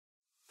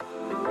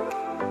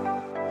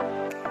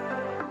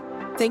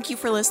Thank you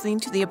for listening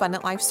to the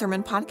Abundant Life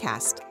Sermon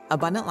Podcast.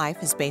 Abundant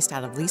Life is based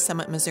out of Lee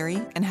Summit,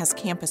 Missouri, and has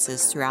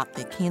campuses throughout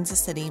the Kansas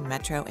City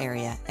metro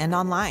area and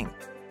online.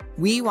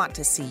 We want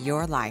to see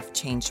your life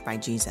changed by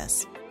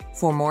Jesus.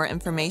 For more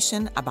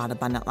information about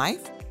Abundant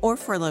Life or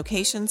for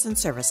locations and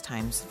service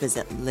times,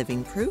 visit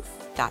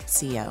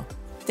livingproof.co.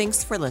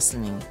 Thanks for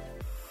listening.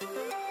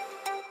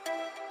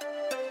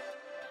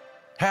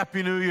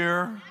 Happy New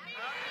Year.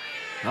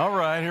 All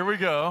right, here we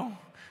go.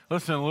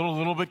 Listen, a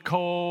little bit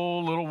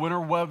cold, little winter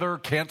weather,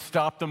 can't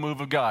stop the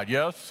move of God,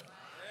 yes?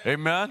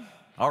 Amen?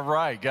 All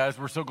right, guys,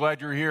 we're so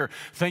glad you're here.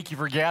 Thank you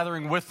for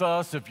gathering with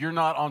us. If you're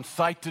not on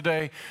site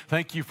today,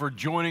 thank you for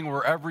joining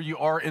wherever you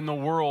are in the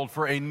world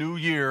for a new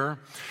year.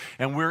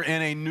 And we're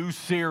in a new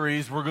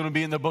series. We're going to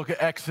be in the book of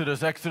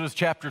Exodus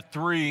chapter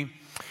 3.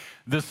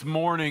 This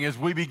morning as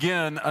we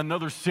begin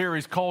another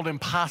series called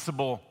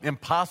Impossible.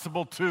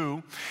 Impossible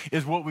 2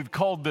 is what we've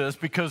called this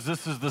because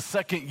this is the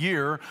second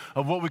year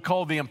of what we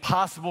call the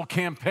Impossible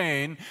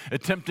Campaign,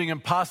 attempting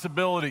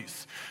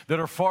impossibilities that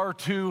are far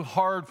too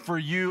hard for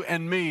you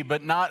and me,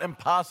 but not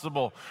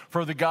impossible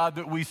for the God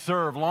that we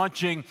serve.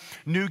 Launching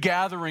new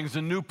gatherings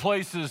and new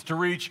places to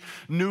reach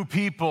new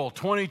people.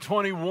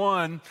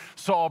 2021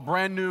 saw a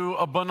brand new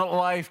Abundant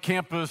Life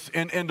campus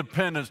in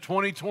Independence.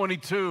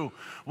 2022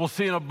 we'll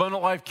see an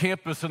Abundant Life campus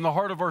in the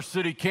heart of our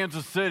city,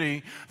 Kansas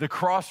City, the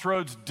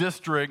Crossroads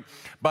District.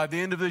 By the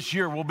end of this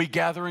year, we'll be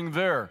gathering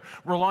there.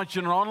 We're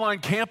launching an online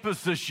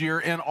campus this year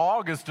in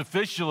August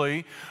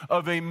officially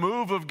of a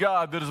move of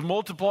God that is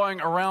multiplying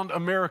around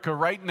America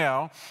right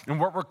now in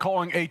what we're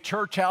calling a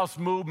church house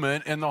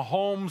movement in the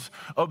homes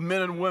of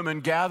men and women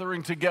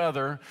gathering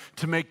together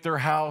to make their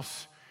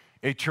house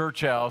a church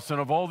house. And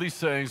of all these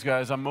things,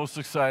 guys, I'm most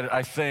excited,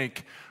 I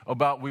think,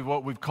 about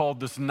what we've called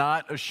this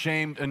Not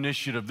Ashamed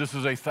initiative. This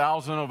is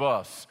 1,000 of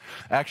us,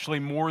 actually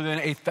more than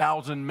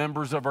 1,000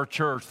 members of our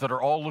church that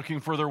are all looking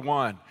for their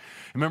one.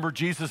 Remember,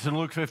 Jesus in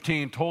Luke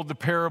 15 told the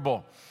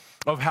parable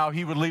of how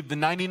he would leave the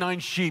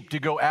 99 sheep to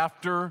go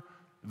after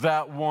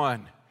that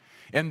one.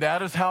 And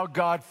that is how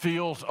God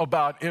feels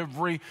about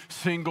every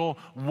single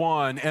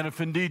one. And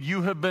if indeed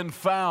you have been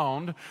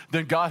found,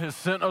 then God has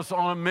sent us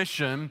on a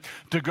mission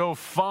to go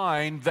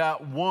find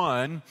that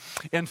one.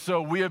 And so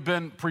we have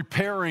been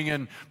preparing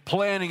and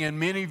planning,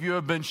 and many of you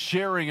have been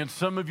sharing, and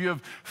some of you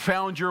have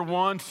found your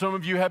one. Some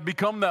of you have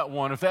become that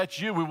one. If that's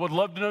you, we would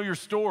love to know your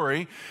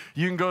story.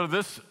 You can go to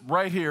this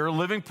right here,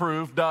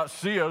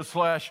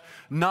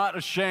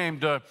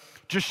 livingproof.co/notashamed to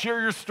just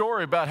share your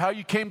story about how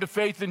you came to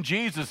faith in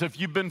Jesus, if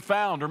you've been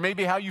found, or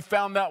maybe how you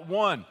found that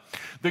one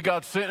that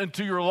God sent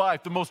into your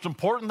life. The most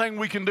important thing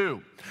we can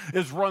do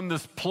is run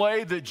this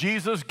play that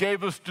Jesus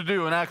gave us to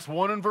do in Acts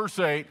 1 and verse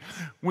 8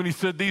 when he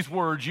said these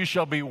words, "You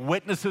shall be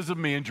witnesses of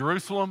me in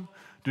Jerusalem,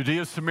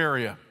 Judea,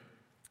 Samaria,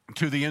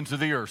 to the ends of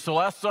the earth." So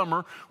last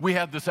summer, we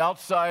had this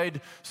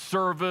outside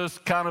service,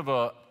 kind of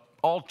a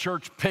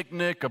all-church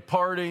picnic, a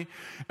party,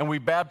 and we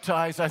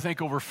baptized, I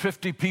think, over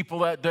 50 people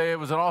that day. It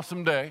was an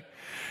awesome day.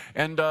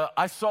 And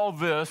I saw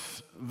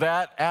this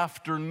that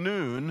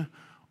afternoon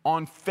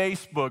on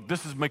Facebook.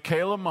 This is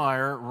Michaela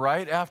Meyer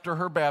right after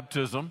her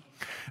baptism.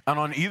 And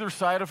on either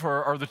side of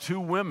her are the two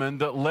women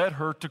that led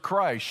her to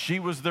Christ. She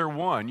was their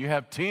one. You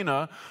have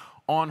Tina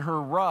on her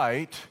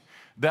right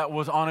that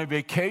was on a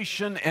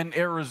vacation in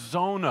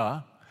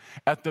Arizona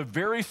at the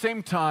very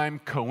same time,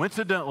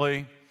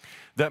 coincidentally,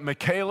 that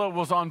Michaela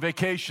was on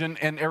vacation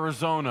in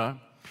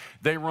Arizona.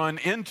 They run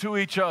into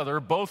each other,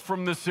 both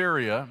from this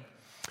area,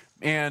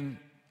 and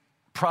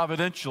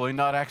providentially,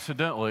 not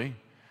accidentally,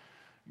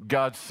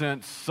 God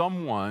sent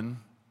someone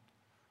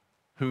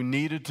who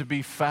needed to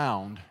be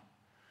found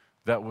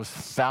that was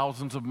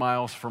thousands of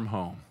miles from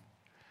home.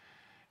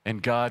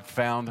 And God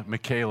found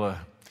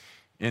Michaela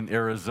in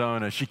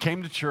Arizona. She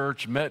came to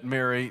church, met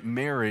Mary.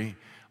 Mary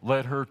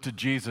led her to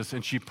Jesus,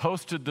 and she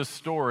posted this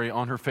story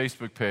on her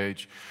Facebook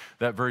page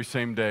that very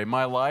same day.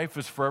 "My life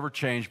is forever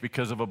changed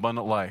because of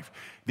Abundant Life.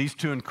 These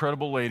two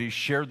incredible ladies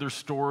shared their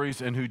stories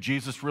and who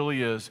Jesus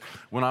really is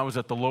when I was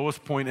at the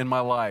lowest point in my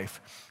life.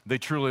 They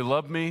truly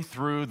loved me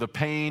through the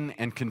pain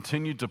and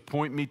continued to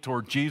point me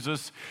toward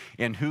Jesus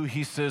and who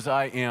he says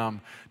I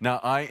am.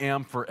 Now I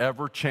am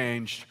forever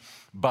changed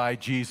by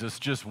Jesus."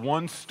 Just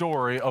one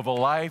story of a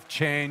life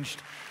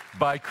changed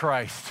by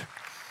Christ.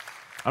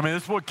 I mean,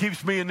 this is what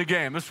keeps me in the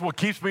game. This is what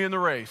keeps me in the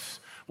race,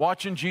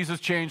 watching Jesus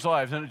change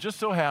lives. And it just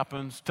so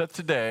happens that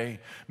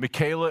today,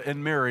 Michaela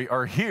and Mary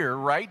are here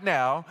right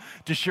now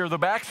to share the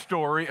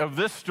backstory of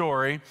this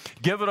story.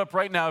 Give it up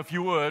right now, if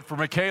you would, for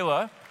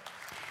Michaela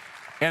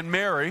and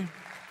Mary,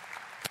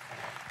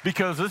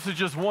 because this is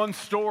just one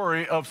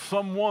story of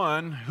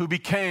someone who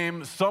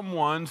became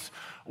someone's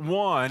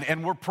one,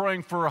 and we're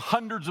praying for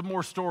hundreds of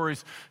more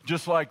stories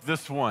just like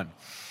this one.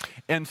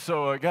 And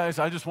so, guys,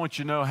 I just want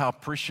you to know how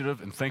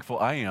appreciative and thankful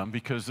I am,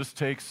 because this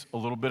takes a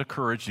little bit of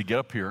courage to get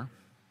up here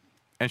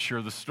and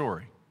share the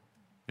story.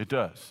 It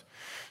does.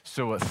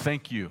 So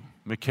thank you,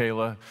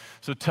 Michaela.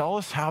 So tell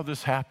us how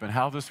this happened,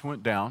 how this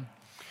went down.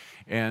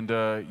 And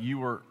you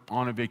were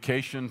on a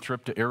vacation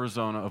trip to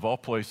Arizona, of all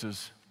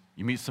places.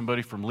 You meet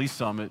somebody from Lee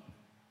Summit,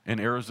 in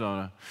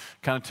Arizona.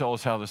 Kind of tell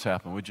us how this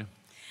happened, would you?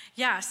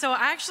 Yeah, so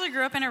I actually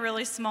grew up in a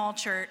really small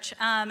church,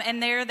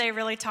 and there they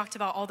really talked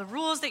about all the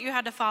rules that you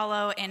had to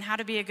follow and how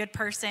to be a good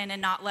person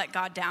and not let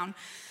God down.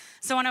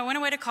 So when I went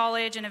away to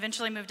college and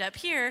eventually moved up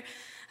here,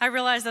 I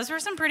realized those were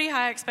some pretty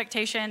high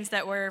expectations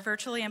that were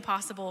virtually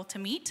impossible to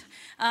meet.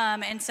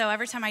 And so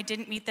every time I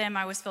didn't meet them,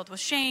 I was filled with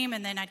shame,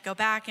 and then I'd go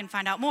back and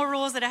find out more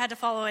rules that I had to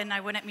follow, and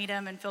I wouldn't meet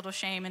them and filled with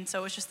shame, and so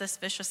it was just this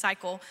vicious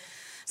cycle.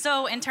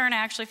 So in turn, I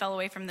actually fell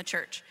away from the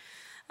church.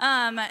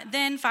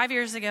 Then 5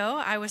 years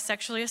ago, I was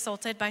sexually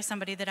assaulted by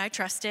somebody that I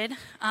trusted.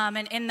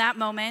 And in that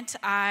moment,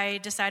 I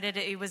decided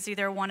it was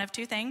either one of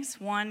two things.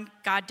 One,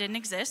 God didn't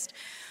exist.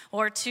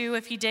 Or two,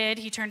 if he did,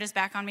 he turned his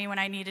back on me when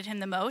I needed him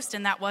the most,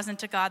 and that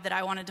wasn't a God that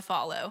I wanted to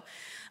follow.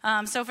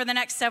 So for the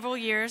next several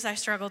years, I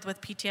struggled with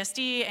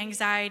PTSD,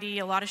 anxiety,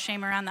 a lot of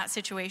shame around that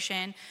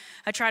situation.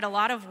 I tried a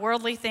lot of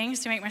worldly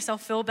things to make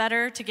myself feel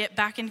better, to get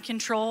back in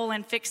control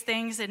and fix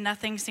things, and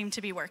nothing seemed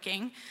to be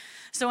working.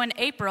 So in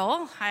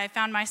April, I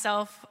found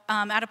myself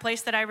at a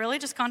place that I really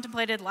just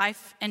contemplated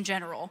life in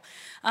general.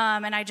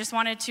 And I just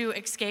wanted to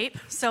escape.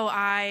 So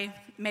I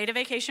made a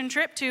vacation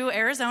trip to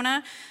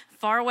Arizona,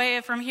 far away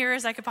from here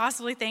as I could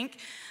possibly think.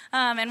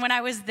 And when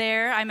I was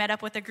there, I met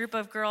up with a group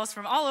of girls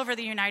from all over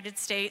the United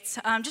States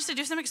just to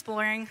do some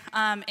exploring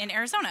in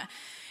Arizona.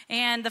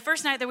 And the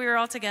first night that we were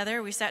all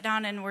together, we sat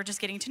down and were just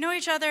getting to know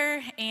each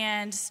other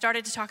and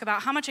started to talk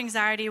about how much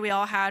anxiety we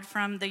all had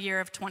from the year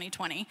of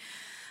 2020.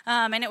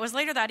 And it was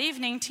later that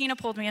evening, Tina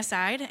pulled me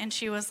aside, and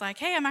she was like,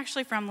 hey, I'm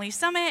actually from Lee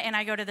Summit, and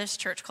I go to this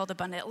church called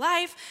Abundant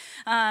Life.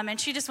 And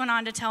she just went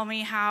on to tell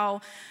me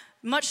how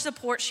much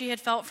support she had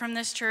felt from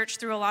this church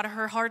through a lot of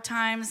her hard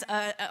times,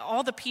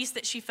 all the peace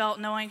that she felt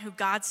knowing who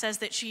God says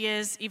that she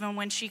is, even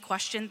when she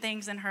questioned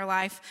things in her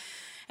life.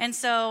 And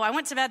so I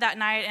went to bed that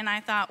night, and I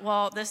thought,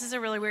 well, this is a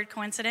really weird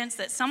coincidence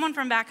that someone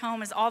from back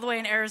home is all the way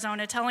in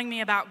Arizona telling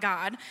me about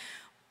God,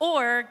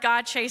 or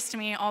God chased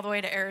me all the way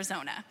to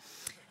Arizona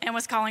and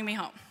was calling me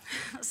home.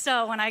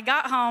 So when I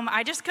got home,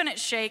 I just couldn't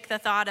shake the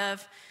thought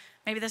of,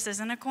 maybe this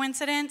isn't a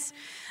coincidence.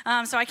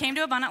 So I came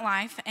to Abundant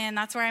Life, and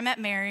that's where I met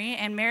Mary,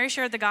 and Mary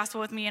shared the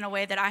gospel with me in a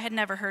way that I had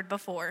never heard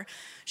before.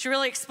 She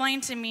really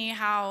explained to me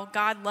how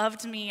God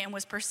loved me and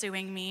was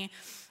pursuing me,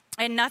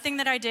 and nothing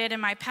that I did in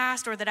my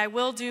past or that I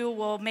will do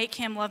will make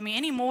him love me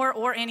any more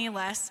or any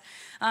less.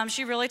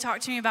 She really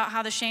talked to me about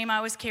how the shame I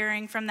was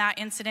carrying from that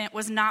incident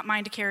was not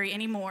mine to carry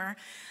anymore.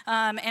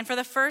 And for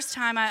the first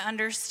time, I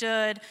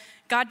understood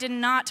God did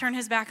not turn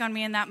his back on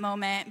me in that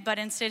moment, but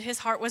instead his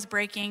heart was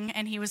breaking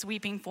and he was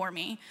weeping for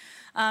me.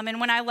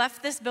 And when I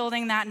left this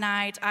building that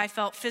night, I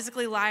felt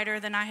physically lighter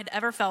than I had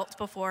ever felt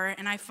before,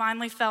 and I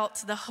finally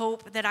felt the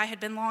hope that I had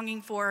been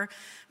longing for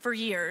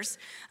years.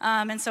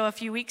 And so a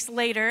few weeks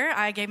later,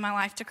 I gave my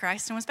life to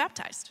Christ and was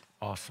baptized.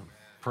 Awesome.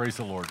 Praise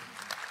the Lord.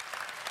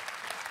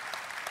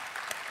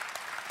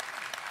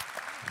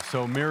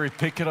 So Mary,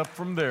 pick it up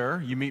from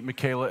there. You meet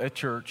Michaela at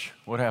church.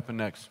 What happened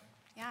next?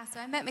 Yeah,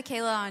 so I met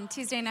Michaela on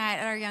Tuesday night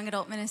at our young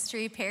adult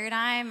ministry,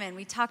 Paradigm, and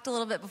we talked a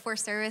little bit before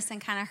service and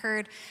kind of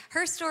heard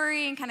her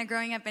story and kind of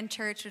growing up in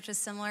church, which was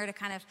similar to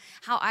kind of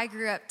how I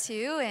grew up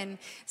too. And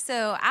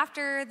so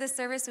after the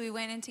service, we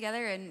went in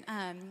together, and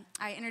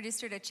I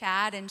introduced her to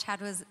Chad, and Chad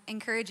was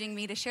encouraging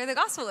me to share the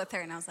gospel with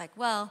her. And I was like,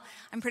 well,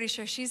 I'm pretty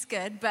sure she's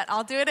good, but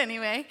I'll do it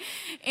anyway.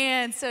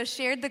 And so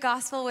shared the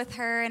gospel with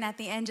her, and at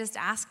the end just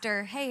asked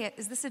her, hey,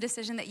 is this a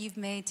decision that you've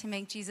made to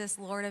make Jesus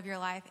Lord of your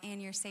life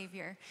and your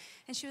Savior?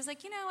 And she was like,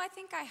 I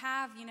think I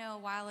have, a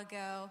while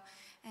ago.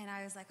 And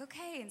I was like,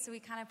 okay. And so we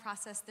kind of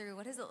processed through,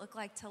 what does it look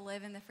like to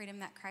live in the freedom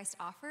that Christ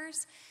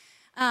offers?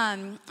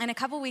 And a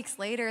couple weeks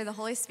later, the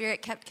Holy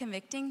Spirit kept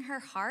convicting her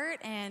heart.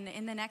 And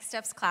in the Next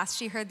Steps class,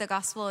 she heard the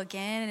gospel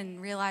again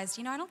and realized,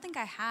 I don't think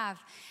I have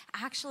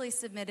actually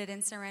submitted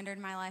and surrendered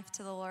my life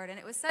to the Lord. And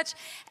it was such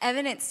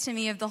evidence to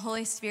me of the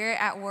Holy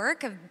Spirit at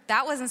work.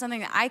 That wasn't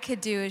something that I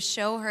could do, is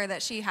show her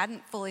that she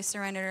hadn't fully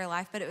surrendered her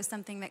life, but it was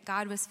something that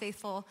God was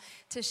faithful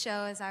to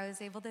show as I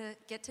was able to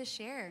get to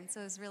share. And so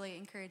it was really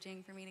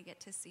encouraging for me to get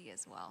to see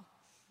as well.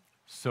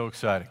 So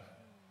exciting.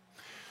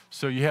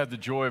 So you had the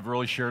joy of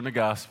really sharing the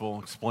gospel,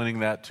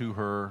 explaining that to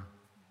her,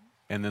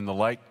 and then the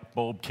light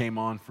bulb came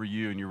on for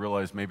you, and you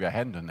realized maybe I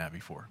hadn't done that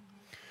before.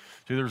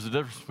 See, there's a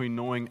difference between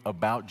knowing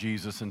about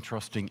Jesus and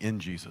trusting in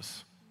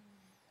Jesus.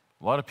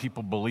 A lot of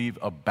people believe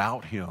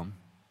about him,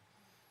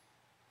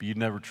 but you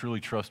never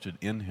truly trusted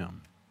in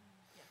him.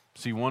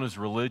 See, one is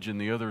religion,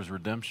 the other is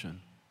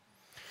redemption.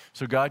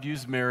 So God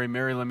used Mary.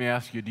 Mary, let me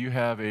ask you, do you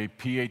have a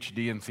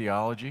PhD in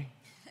theology?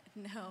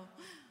 No.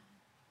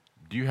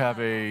 Do you have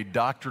a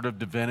doctorate of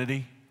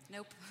divinity?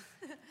 Nope.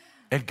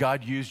 And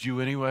God used you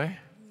anyway?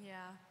 Yeah.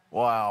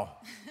 Wow.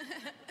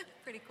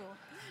 Pretty cool.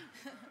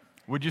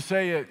 Would you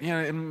say,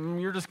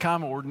 you're just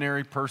kind of an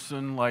ordinary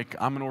person, like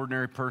I'm an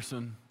ordinary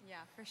person? Yeah,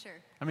 for sure.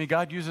 I mean,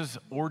 God uses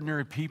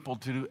ordinary people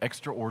to do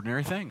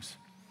extraordinary things.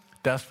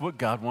 That's what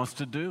God wants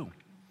to do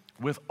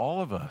with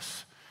all of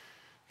us.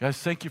 Guys,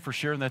 thank you for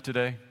sharing that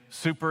today.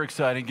 Super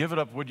exciting. Give it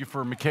up, would you,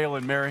 for Michaela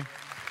and Mary?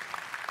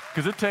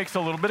 Because it takes a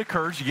little bit of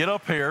courage to get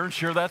up here and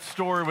share that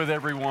story with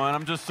everyone.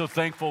 I'm just so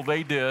thankful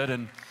they did.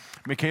 And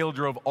Michaela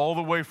drove all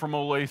the way from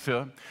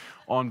Olathe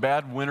on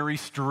bad wintry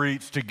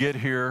streets to get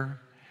here.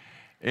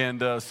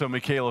 And so,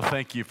 Michaela,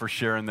 thank you for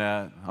sharing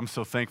that. I'm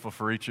so thankful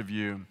for each of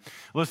you.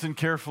 Listen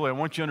carefully. I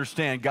want you to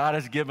understand God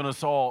has given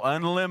us all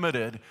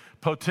unlimited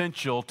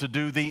potential to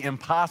do the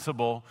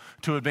impossible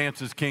to advance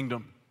His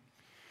kingdom.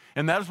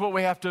 And that is what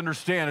we have to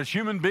understand. As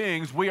human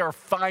beings, we are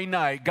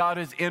finite. God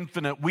is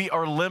infinite. We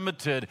are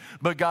limited,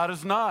 but God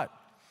is not.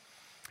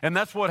 And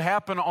that's what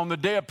happened on the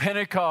day of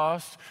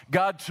Pentecost.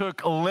 God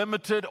took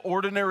limited,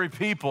 ordinary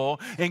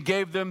people and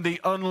gave them the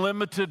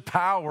unlimited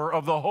power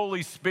of the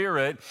Holy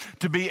Spirit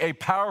to be a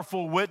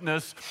powerful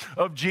witness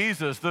of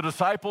Jesus. The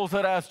disciples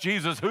had asked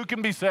Jesus, who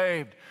can be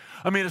saved?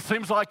 I mean, it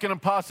seems like an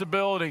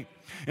impossibility.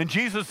 And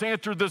Jesus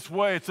answered this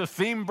way. It's a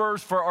theme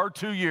verse for our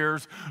 2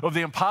 years of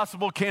the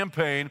Impossible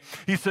campaign.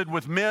 He said,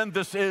 with men,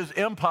 this is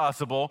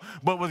impossible,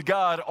 but with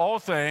God, all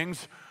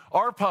things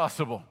are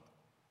possible.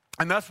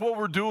 And that's what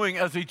we're doing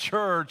as a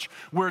church.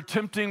 We're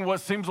attempting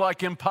what seems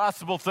like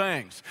impossible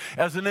things.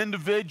 As an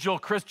individual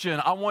Christian,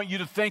 I want you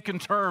to think in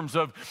terms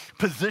of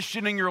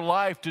positioning your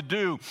life to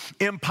do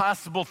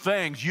impossible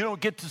things. You don't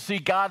get to see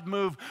God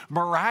move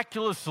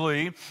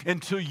miraculously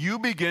until you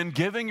begin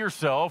giving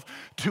yourself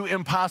to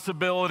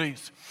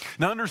impossibilities.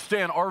 Now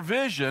understand, our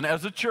vision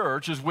as a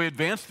church, as we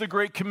advance the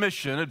Great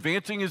Commission,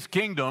 advancing His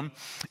kingdom,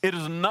 it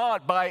is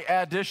not by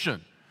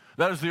addition.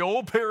 That is the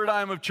old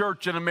paradigm of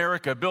church in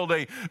America. Build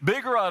a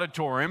bigger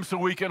auditorium so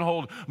we can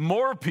hold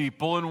more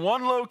people in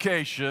one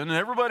location and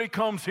everybody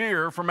comes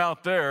here from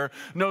out there.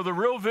 No, the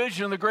real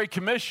vision of the Great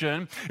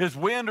Commission is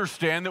we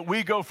understand that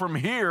we go from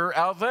here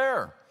out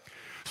there.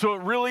 So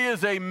it really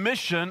is a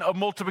mission of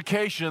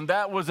multiplication.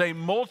 That was a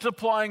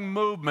multiplying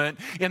movement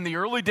in the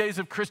early days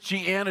of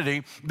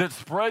Christianity that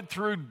spread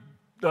through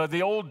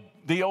the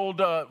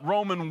old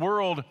Roman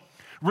world,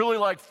 really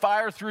like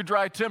fire through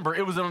dry timber.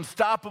 It was an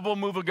unstoppable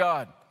move of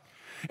God.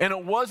 And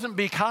it wasn't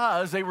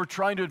because they were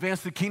trying to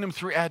advance the kingdom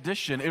through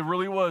addition. It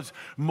really was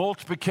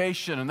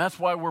multiplication. And that's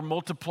why we're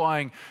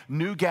multiplying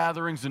new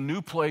gatherings and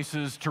new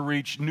places to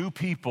reach new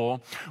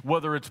people,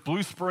 whether it's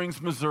Blue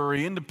Springs,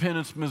 Missouri,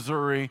 Independence,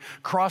 Missouri,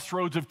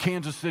 Crossroads of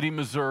Kansas City,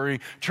 Missouri,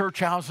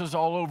 church houses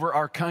all over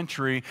our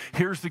country.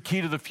 Here's the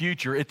key to the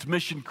future. It's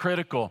mission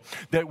critical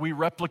that we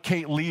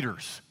replicate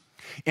leaders.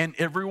 And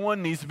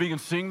everyone needs to begin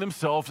seeing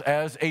themselves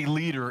as a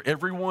leader.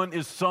 Everyone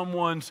is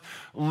someone's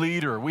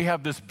leader. We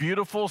have this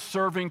beautiful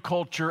serving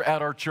culture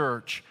at our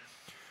church.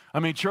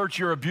 I mean, church,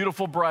 you're a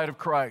beautiful bride of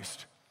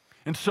Christ.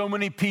 And so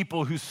many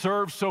people who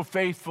serve so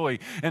faithfully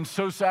and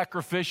so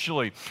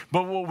sacrificially.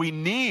 But what we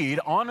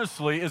need,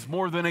 honestly, is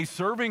more than a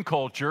serving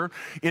culture.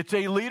 It's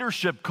a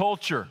leadership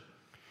culture,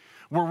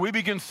 where we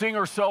begin seeing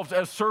ourselves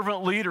as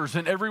servant leaders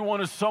and everyone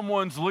is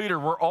someone's leader.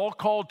 We're all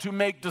called to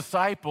make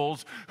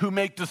disciples who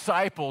make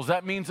disciples.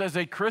 That means as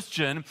a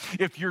Christian,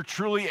 if you're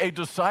truly a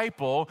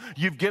disciple,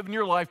 you've given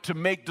your life to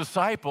make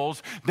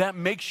disciples. That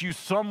makes you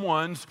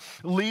someone's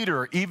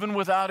leader. Even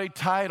without a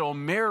title,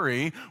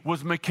 Mary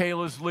was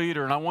Michaela's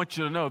leader. And I want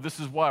you to know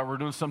this is why we're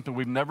doing something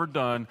we've never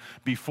done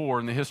before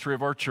in the history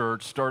of our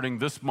church, starting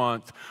this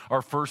month,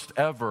 our first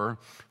ever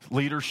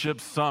Leadership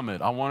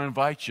Summit. I want to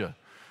invite you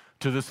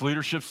to this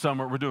leadership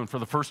summit we're doing for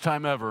the first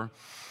time ever.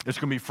 It's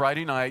going to be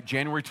Friday night,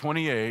 January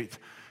 28th,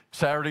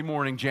 Saturday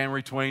morning,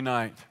 January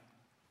 29th.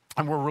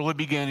 And we're really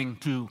beginning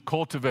to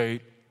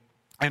cultivate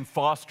and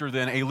foster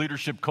then a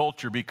leadership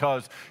culture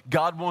because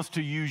God wants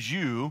to use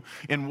you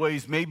in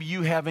ways maybe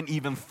you haven't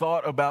even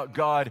thought about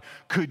God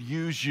could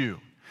use you.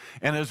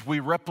 And as we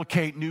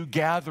replicate new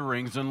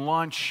gatherings and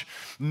launch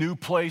new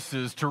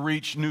places to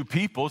reach new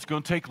people, it's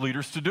going to take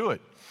leaders to do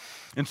it.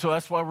 And so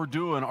that's why we're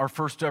doing our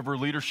first ever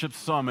Leadership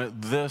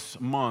Summit this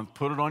month.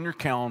 Put it on your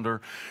calendar.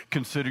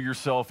 Consider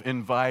yourself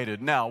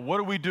invited. Now, what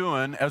are we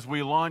doing as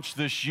we launch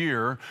this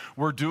year?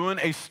 We're doing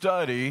a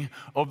study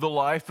of the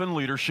life and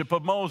leadership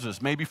of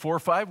Moses. Maybe 4 or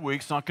 5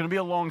 weeks. Not going to be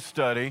a long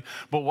study.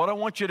 But what I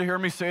want you to hear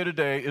me say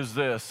today is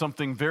this,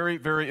 something very,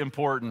 very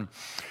important.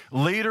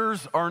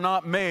 Leaders are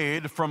not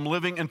made from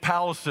living in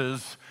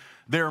palaces.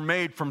 They're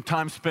made from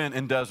time spent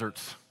in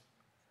deserts.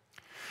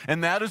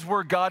 And that is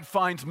where God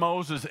finds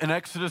Moses in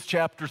Exodus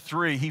chapter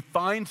 3. He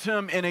finds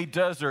him in a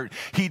desert.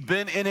 He'd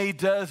been in a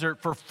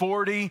desert for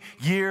 40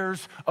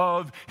 years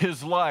of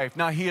his life.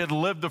 Now, he had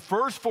lived the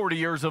first 40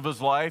 years of his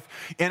life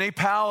in a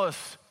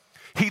palace.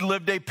 He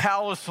lived a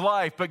palace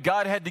life, but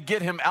God had to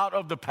get him out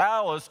of the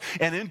palace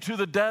and into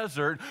the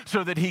desert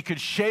so that he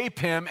could shape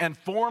him and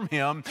form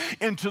him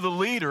into the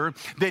leader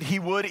that he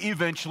would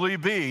eventually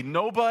be.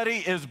 Nobody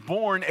is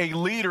born a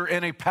leader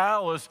in a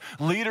palace.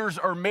 Leaders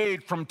are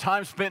made from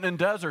time spent in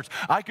deserts.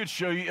 I could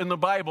show you in the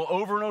Bible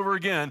over and over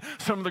again,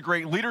 some of the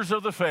great leaders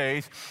of the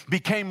faith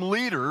became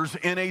leaders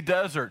in a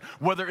desert.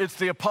 Whether it's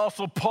the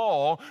Apostle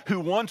Paul, who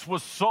once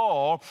was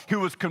Saul, who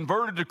was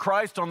converted to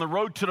Christ on the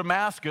road to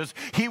Damascus,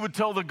 he would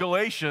tell the Galatians,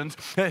 Revelations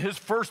that his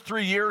first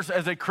 3 years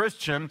as a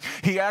Christian,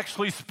 he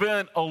actually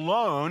spent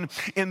alone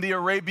in the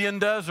Arabian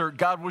desert.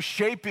 God was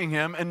shaping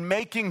him and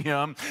making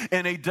him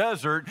in a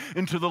desert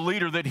into the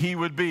leader that he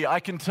would be.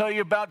 I can tell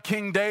you about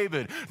King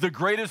David, the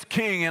greatest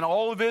king in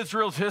all of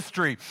Israel's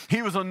history.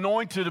 He was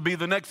anointed to be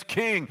the next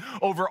king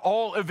over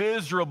all of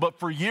Israel, but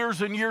for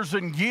years and years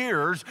and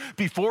years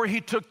before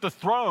he took the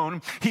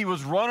throne, he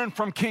was running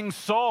from King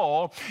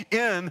Saul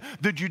in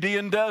the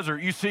Judean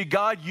desert. You see,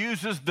 God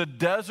uses the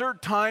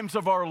desert times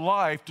of our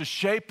life to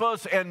shape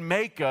us and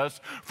make us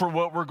for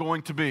what we're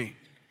going to be.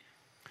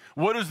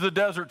 What is the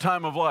desert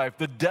time of life?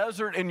 The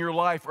desert in your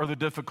life are the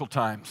difficult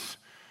times,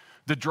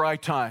 the dry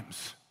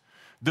times,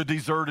 the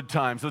deserted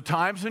times, the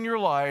times in your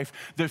life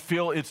that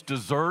feel it's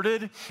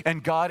deserted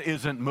and God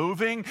isn't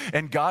moving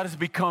and God has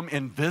become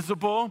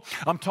invisible.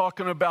 I'm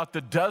talking about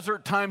the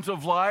desert times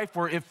of life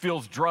where it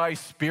feels dry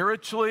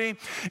spiritually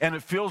and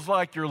it feels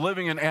like you're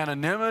living in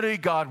anonymity.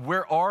 God,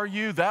 where are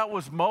you? That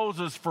was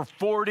Moses for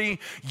 40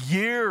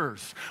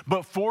 years.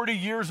 But 40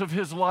 years of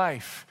his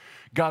life,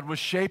 God was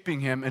shaping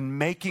him and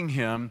making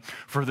him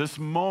for this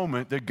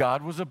moment that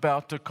God was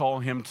about to call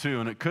him to.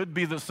 And it could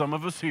be that some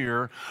of us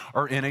here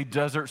are in a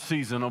desert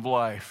season of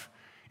life.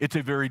 It's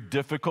a very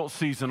difficult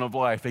season of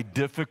life, a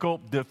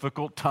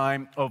difficult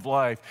time of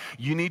life.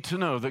 You need to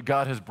know that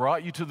God has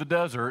brought you to the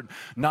desert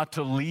not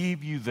to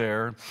leave you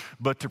there,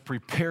 but to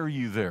prepare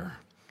you there.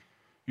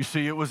 You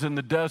see, it was in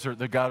the desert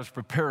that God was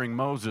preparing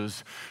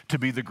Moses to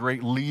be the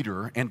great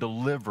leader and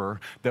deliverer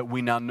that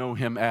we now know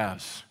him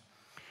as.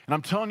 And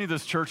I'm telling you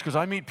this, church, because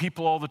I meet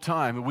people all the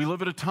time. And we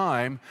live at a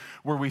time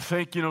where we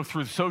think,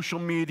 through social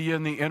media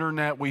and the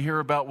internet, we hear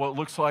about what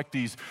looks like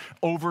these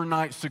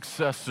overnight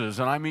successes.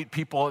 And I meet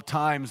people at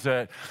times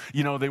that,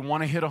 they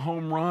want to hit a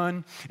home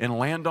run and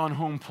land on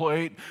home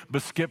plate,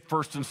 but skip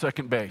first and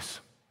second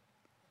base.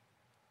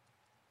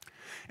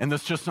 And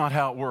that's just not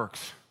how it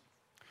works.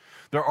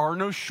 There are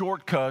no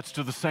shortcuts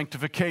to the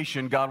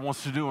sanctification God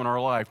wants to do in our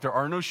life. There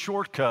are no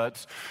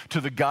shortcuts to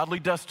the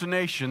godly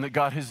destination that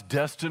God has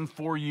destined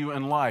for you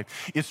in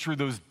life. It's through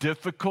those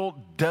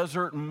difficult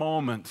desert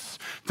moments.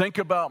 Think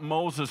about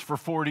Moses for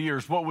 40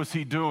 years. What was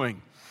he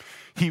doing?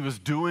 He was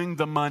doing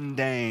the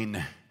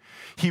mundane.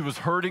 He was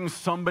herding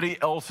somebody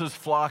else's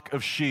flock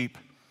of sheep.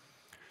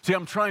 See,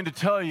 I'm trying to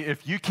tell you,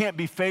 if you can't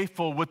be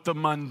faithful with the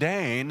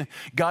mundane,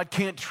 God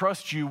can't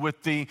trust you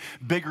with the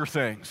bigger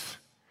things.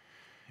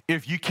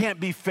 If you can't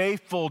be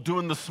faithful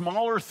doing the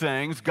smaller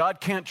things,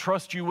 God can't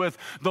trust you with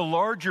the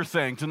larger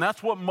things. And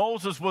that's what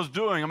Moses was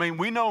doing. I mean,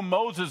 we know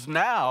Moses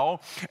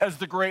now as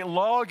the great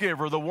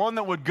lawgiver, the one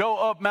that would go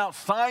up Mount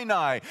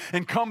Sinai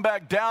and come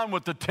back down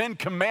with the 10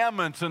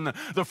 Commandments. And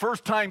the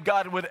first time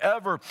God would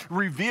ever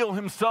reveal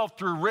himself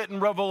through written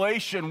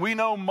revelation. We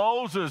know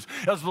Moses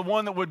as the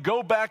one that would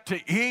go back to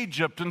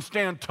Egypt and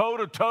stand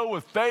toe-to-toe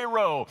with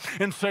Pharaoh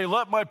and say,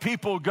 let my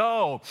people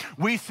go.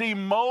 We see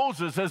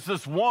Moses as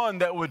this one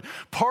that would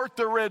part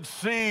the Red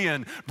Sea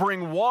and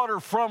bring water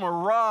from a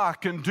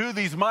rock and do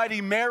these mighty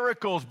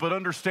miracles, but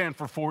understand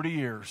for 40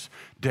 years,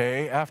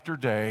 day after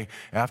day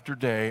after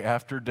day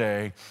after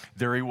day,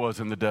 there he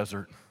was in the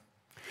desert.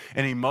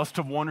 And he must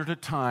have wondered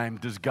at time,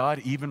 does God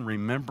even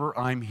remember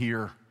I'm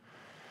here?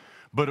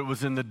 But it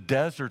was in the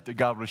desert that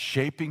God was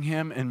shaping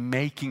him and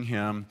making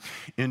him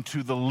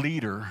into the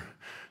leader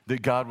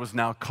that God was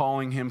now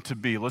calling him to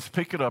be. Let's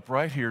pick it up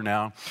right here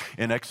now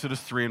in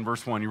Exodus 3 and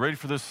verse 1. You ready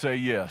for this? Say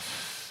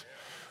yes.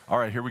 All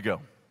right, here we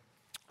go.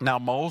 Now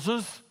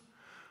Moses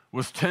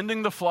was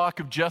tending the flock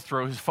of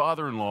Jethro, his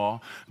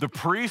father-in-law, the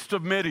priest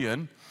of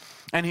Midian,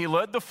 and he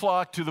led the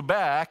flock to the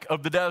back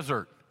of the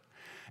desert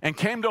and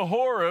came to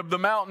Horeb, the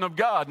mountain of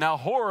God. Now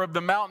Horeb,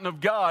 the mountain of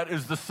God,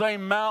 is the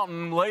same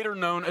mountain later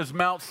known as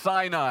Mount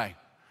Sinai,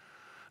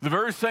 the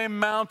very same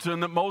mountain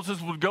that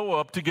Moses would go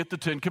up to get the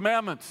 10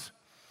 Commandments.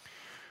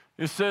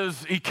 It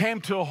says, he came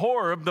to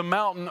Horeb, the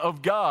mountain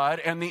of God,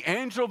 and the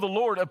angel of the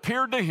Lord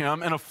appeared to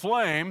him in a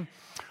flame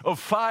of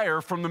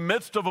fire from the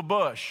midst of a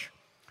bush.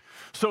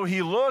 So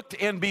he looked,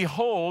 and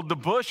behold, the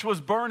bush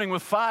was burning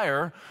with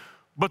fire,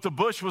 but the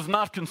bush was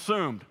not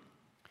consumed.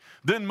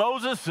 Then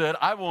Moses said,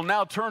 I will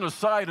now turn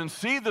aside and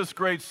see this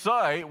great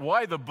sight,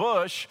 why the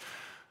bush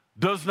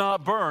does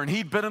not burn.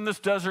 He'd been in this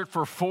desert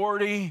for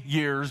 40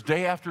 years,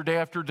 day after day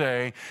after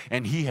day,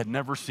 and he had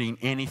never seen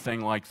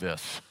anything like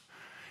this.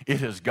 It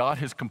has got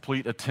his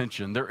complete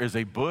attention. There is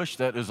a bush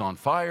that is on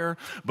fire,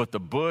 but the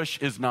bush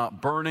is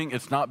not burning.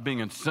 It's not being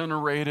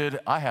incinerated.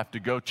 I have to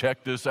go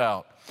check this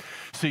out.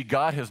 See,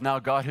 God has now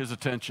got his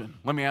attention.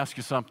 Let me ask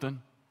you something.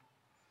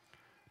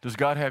 Does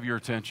God have your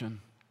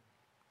attention?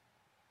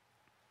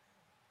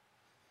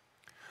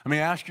 I mean,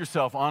 ask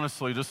yourself,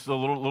 honestly, just a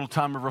little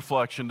time of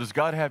reflection. Does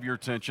God have your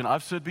attention?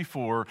 I've said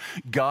before,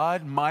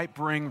 God might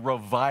bring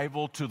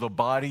revival to the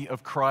body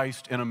of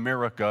Christ in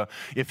America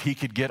if he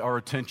could get our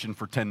attention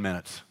for 10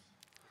 minutes.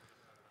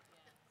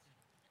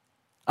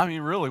 I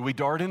mean, really, we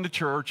dart into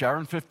church, hour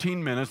and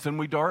 15 minutes, then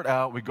we dart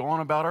out, we go on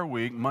about our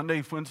week,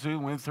 Monday, Wednesday,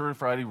 Thursday,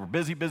 Friday, we're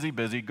busy,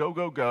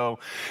 go,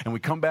 and we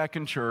come back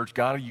in church.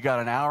 God, you got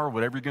an hour,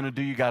 whatever you're going to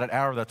do, you got an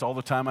hour, that's all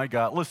the time I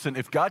got. Listen,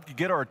 if God could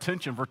get our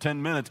attention for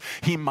 10 minutes,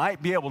 he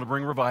might be able to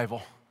bring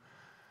revival.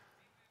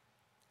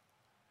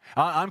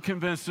 I'm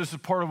convinced this is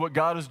part of what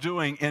God is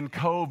doing in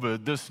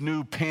COVID, this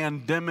new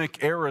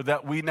pandemic era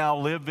that we now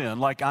live in.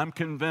 Like, I'm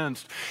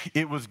convinced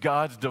it was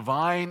God's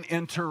divine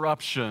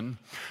interruption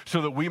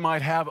so that we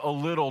might have a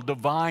little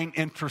divine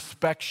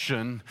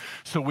introspection,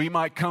 so we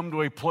might come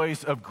to a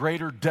place of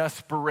greater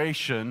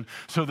desperation,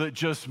 so that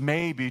just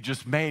maybe,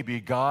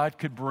 God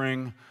could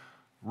bring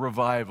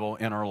revival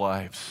in our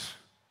lives.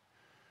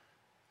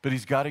 But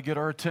he's got to get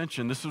our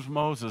attention. This is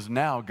Moses.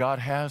 Now God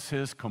has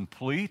his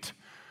complete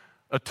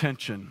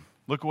attention.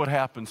 Look what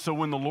happened. So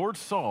when the Lord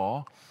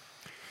saw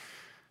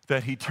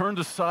that he turned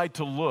aside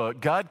to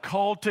look, God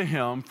called to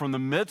him from the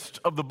midst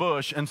of the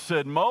bush and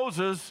said,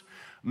 Moses,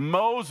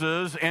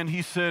 Moses, and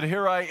he said,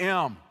 here I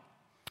am.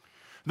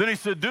 Then he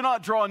said, do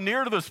not draw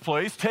near to this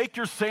place. Take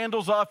your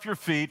sandals off your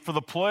feet, for the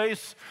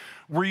place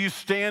where you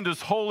stand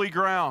is holy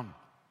ground.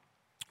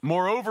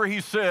 Moreover,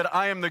 he said,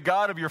 I am the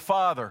God of your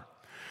father,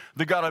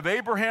 the God of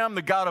Abraham,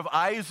 the God of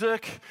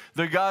Isaac,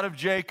 the God of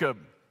Jacob.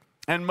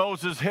 And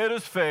Moses hid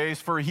his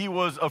face, for he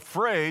was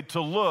afraid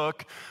to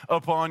look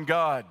upon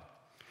God.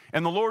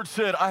 And the Lord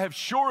said, I have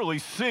surely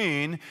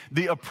seen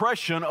the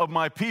oppression of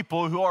my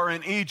people who are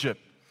in Egypt.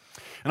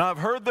 And I've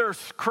heard their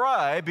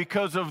cry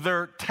because of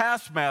their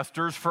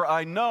taskmasters, for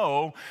I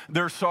know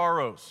their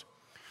sorrows.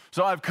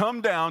 So I've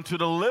come down to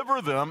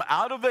deliver them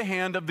out of the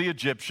hand of the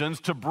Egyptians,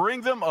 to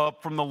bring them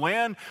up from the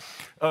land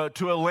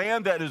to a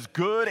land that is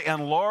good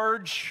and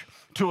large,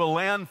 to a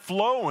land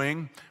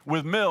flowing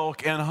with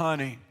milk and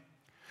honey.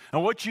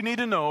 And what you need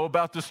to know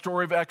about the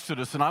story of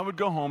Exodus, and I would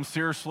go home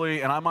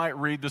seriously, and I might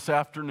read this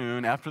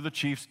afternoon after the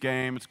Chiefs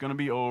game. It's going to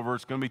be over.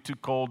 It's going to be too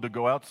cold to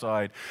go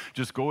outside.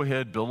 Just go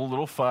ahead, build a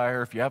little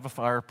fire. If you have a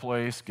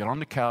fireplace, get on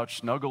the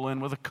couch, snuggle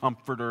in with a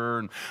comforter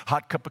and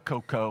hot cup of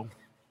cocoa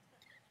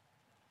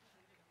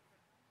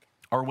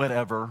or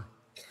whatever,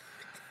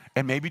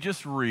 and maybe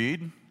just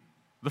read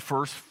the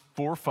first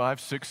 4, 5,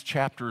 6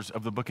 chapters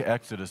of the book of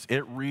Exodus.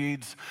 It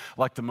reads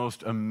like the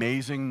most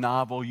amazing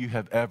novel you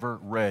have ever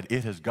read.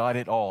 It has got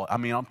it all. I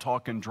mean, I'm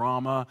talking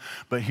drama,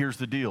 but here's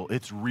the deal.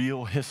 It's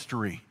real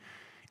history.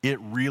 It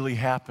really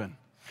happened.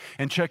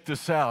 And check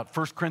this out.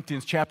 1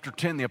 Corinthians chapter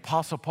 10, the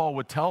Apostle Paul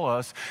would tell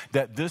us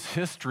that this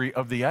history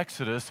of the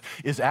Exodus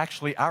is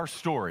actually our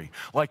story.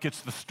 Like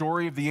it's the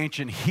story of the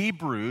ancient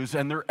Hebrews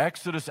and their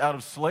exodus out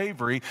of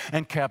slavery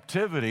and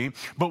captivity.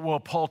 But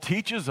what Paul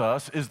teaches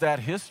us is that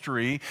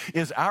history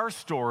is our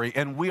story,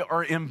 and we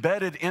are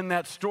embedded in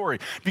that story.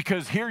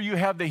 Because here you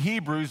have the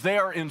Hebrews. They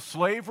are in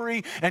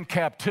slavery and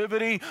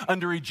captivity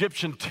under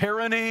Egyptian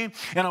tyranny.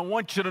 And I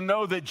want you to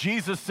know that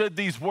Jesus said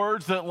these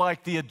words, that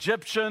like the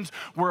Egyptians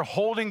were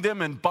holding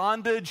them in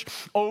bondage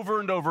over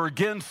and over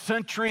again,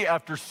 century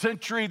after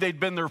century.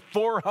 They'd been there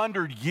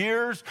 400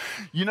 years.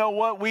 You know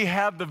what? We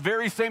have the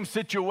very same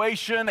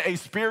situation, a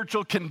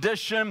spiritual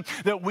condition,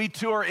 that we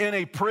too are in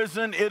a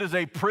prison. It is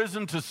a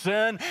prison to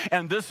sin.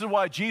 And this is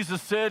why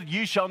Jesus said,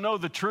 you shall know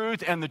the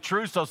truth, and the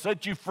truth shall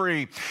set you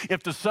free.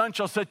 If the Son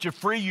shall set you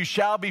free, you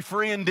shall be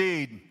free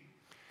indeed.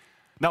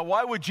 Now,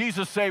 why would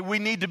Jesus say we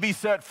need to be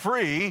set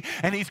free,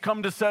 and he's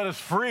come to set us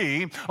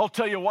free? I'll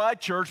tell you why,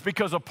 church,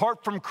 because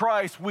apart from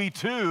Christ, we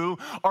too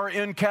are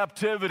in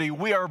captivity.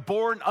 We are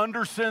born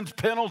under sin's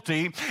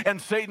penalty and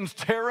Satan's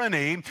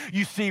tyranny.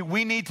 You see,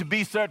 we need to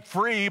be set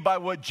free by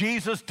what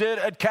Jesus did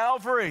at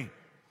Calvary.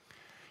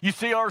 You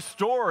see, our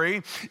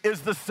story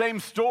is the same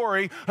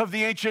story of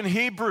the ancient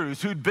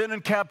Hebrews who'd been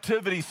in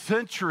captivity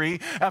century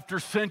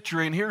after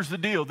century. And here's the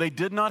deal. They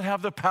did not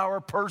have the power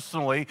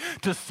personally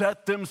to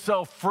set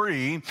themselves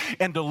free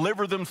and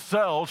deliver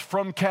themselves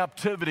from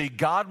captivity.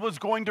 God was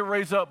going to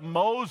raise up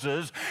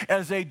Moses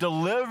as a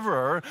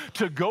deliverer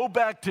to go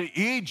back to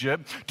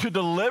Egypt to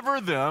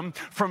deliver them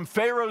from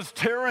Pharaoh's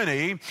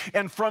tyranny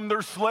and from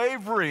their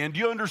slavery. And do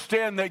you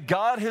understand that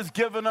God has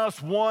given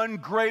us one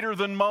greater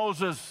than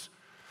Moses?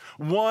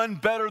 One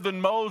better than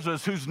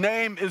Moses, whose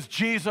name is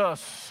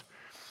Jesus.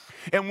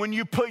 And when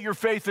you put your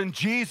faith in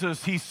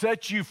Jesus, he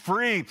sets you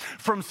free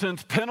from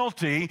sin's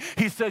penalty.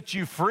 He sets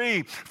you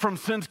free from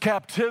sin's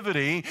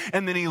captivity.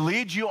 And then he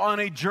leads you on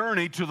a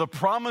journey to the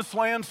promised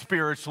land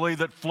spiritually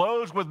that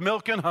flows with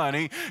milk and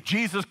honey.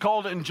 Jesus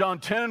called it in John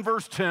 10 and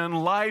verse 10,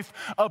 life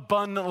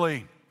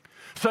abundantly.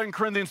 2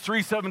 Corinthians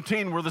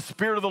 3:17, where the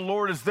Spirit of the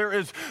Lord is, there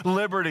is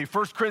liberty.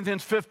 1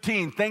 Corinthians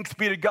 15, thanks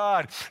be to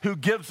God who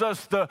gives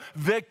us the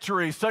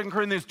victory. 2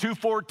 Corinthians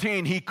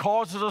 2:14, he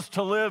causes us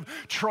to live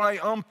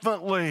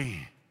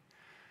triumphantly.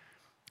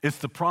 It's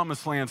the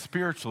promised land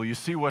spiritually. You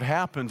see, what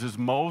happens is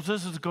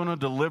Moses is going to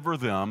deliver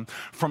them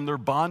from their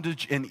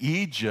bondage in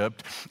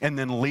Egypt and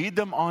then lead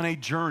them on a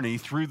journey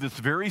through this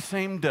very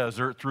same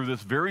desert, through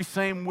this very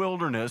same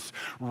wilderness,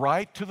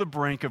 right to the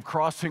brink of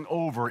crossing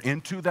over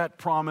into that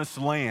promised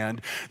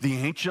land, the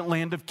ancient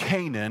land of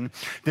Canaan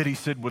that he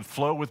said would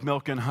flow with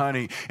milk and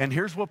honey. And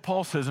here's what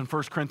Paul says in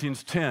 1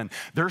 Corinthians 10.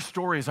 Their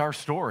story is our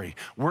story.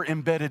 We're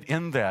embedded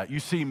in that. You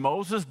see,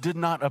 Moses did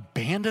not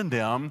abandon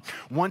them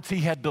once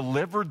he had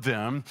delivered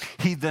them.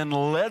 He then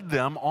led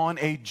them on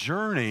a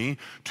journey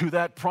to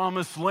that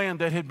promised land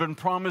that had been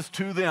promised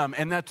to them.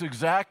 And that's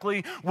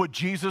exactly what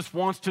Jesus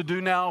wants to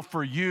do now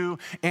for you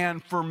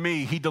and for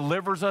me. He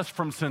delivers us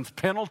from sin's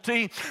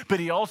penalty, but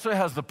he also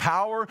has the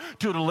power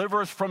to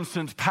deliver us from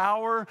sin's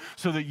power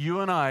so that you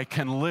and I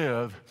can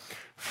live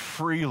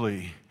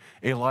freely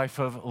a life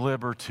of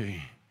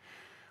liberty.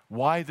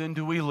 Why then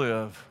do we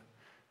live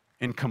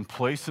in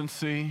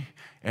complacency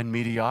and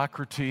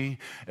mediocrity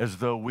as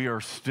though we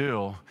are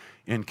still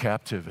in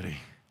captivity?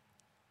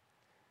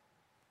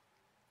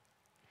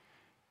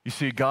 You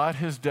see, God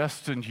has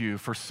destined you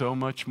for so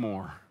much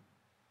more.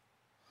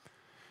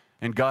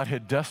 And God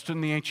had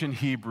destined the ancient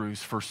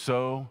Hebrews for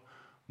so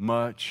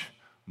much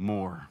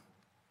more.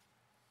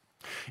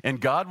 And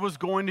God was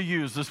going to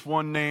use this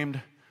one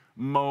named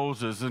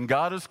Moses. And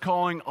God is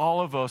calling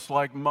all of us,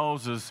 like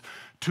Moses,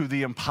 to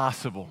the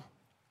impossible.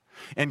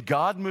 And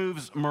God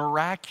moves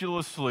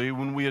miraculously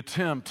when we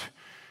attempt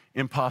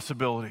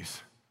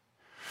impossibilities.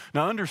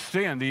 Now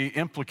understand the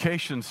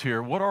implications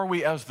here. What are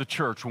we as the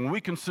church? When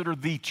we consider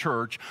the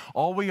church,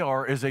 all we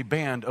are is a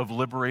band of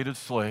liberated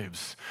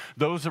slaves.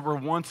 Those that were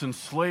once in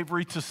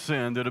slavery to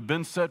sin, that have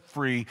been set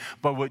free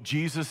by what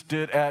Jesus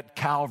did at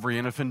Calvary.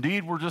 And if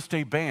indeed we're just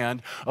a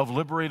band of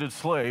liberated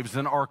slaves,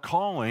 then our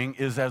calling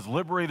is as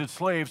liberated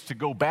slaves to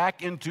go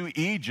back into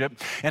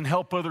Egypt and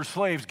help other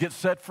slaves get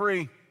set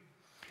free.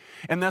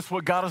 And that's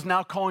what God is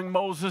now calling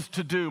Moses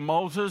to do.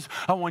 Moses,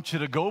 I want you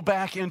to go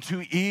back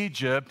into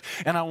Egypt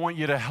and I want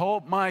you to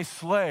help my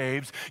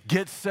slaves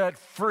get set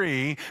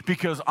free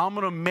because I'm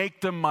going to make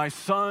them my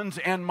sons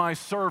and my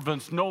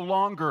servants. No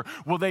longer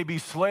will they be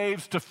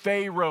slaves to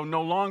Pharaoh.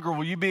 No longer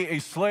will you be a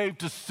slave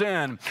to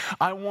sin.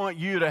 I want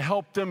you to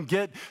help them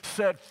get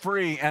set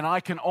free. And I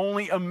can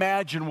only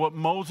imagine what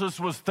Moses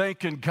was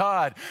thinking.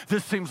 God,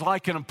 this seems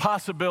like an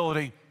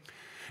impossibility.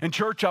 And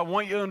church, I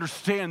want you to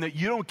understand that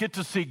you don't get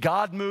to see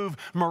God move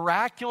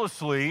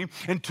miraculously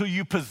until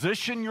you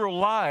position your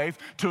life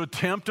to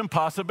attempt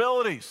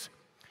impossibilities.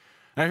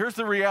 Now here's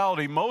the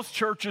reality. Most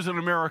churches in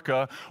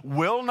America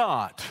will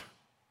not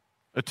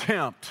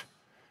attempt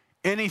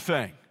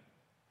anything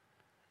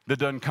that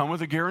doesn't come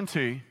with a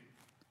guarantee,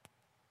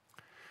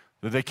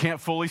 that they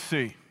can't fully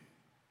see,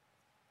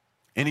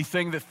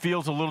 anything that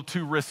feels a little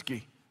too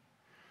risky.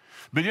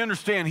 But you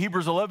understand,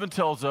 Hebrews 11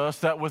 tells us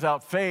that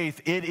without faith,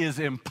 it is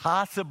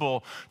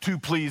impossible to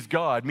please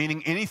God,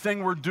 meaning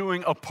anything we're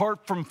doing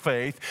apart from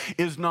faith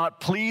is not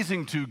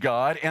pleasing to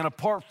God, and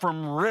apart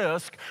from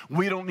risk,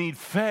 we don't need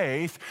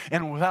faith,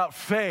 and without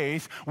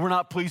faith, we're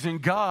not pleasing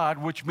God,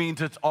 which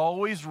means it's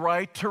always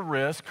right to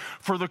risk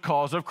for the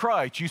cause of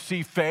Christ. You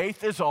see,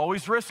 faith is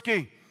always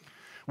risky.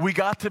 We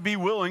got to be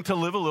willing to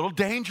live a little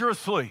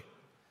dangerously.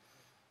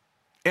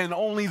 And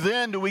only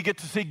then do we get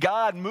to see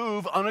God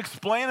move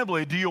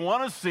unexplainably. Do you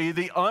want to see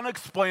the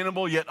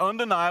unexplainable yet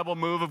undeniable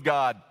move of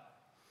God?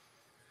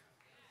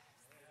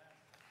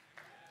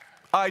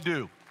 I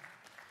do.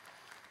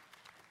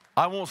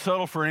 I won't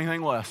settle for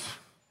anything less.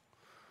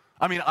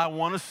 I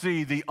want to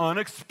see the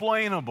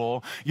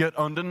unexplainable yet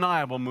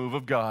undeniable move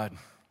of God.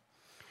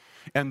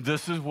 And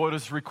this is what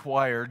is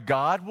required.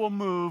 God will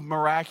move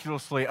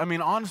miraculously.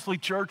 Honestly,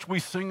 church, we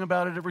sing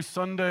about it every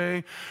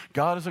Sunday.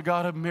 God is a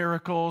God of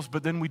miracles,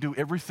 but then we do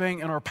everything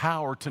in our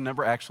power to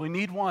never actually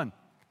need one.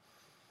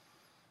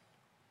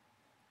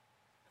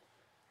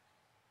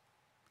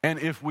 And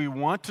if we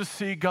want to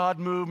see God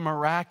move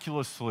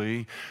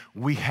miraculously,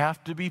 we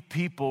have to be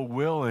people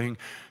willing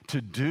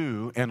to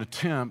do and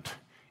attempt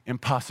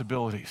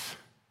impossibilities.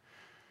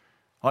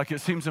 Like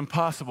it seems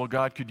impossible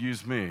God could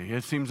use me.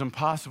 It seems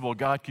impossible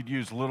God could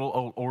use little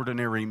old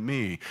ordinary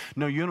me.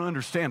 No, you don't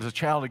understand. As a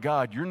child of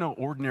God, you're no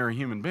ordinary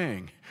human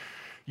being.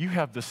 You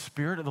have the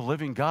Spirit of the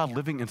living God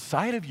living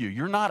inside of you.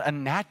 You're not a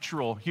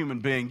natural human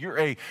being. You're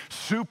a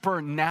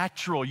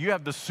supernatural. You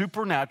have the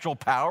supernatural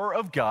power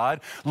of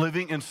God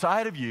living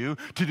inside of you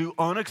to do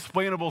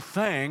unexplainable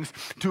things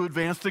to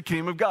advance the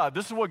kingdom of God.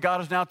 This is what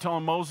God is now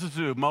telling Moses to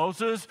do.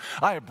 Moses,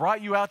 I have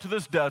brought you out to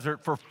this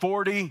desert for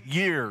 40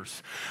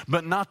 years,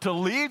 but not to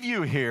leave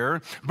you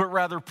here, but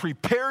rather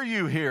prepare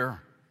you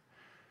here.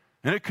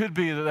 And it could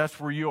be that that's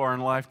where you are in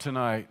life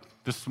tonight,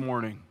 this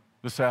morning,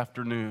 this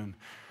afternoon,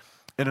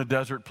 in a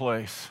desert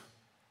place.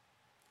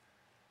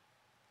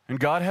 And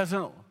God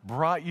hasn't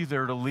brought you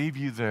there to leave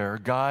you there.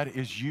 God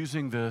is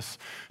using this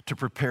to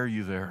prepare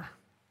you there.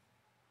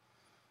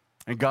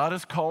 And God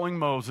is calling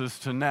Moses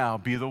to now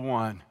be the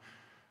one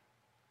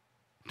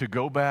to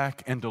go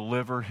back and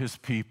deliver his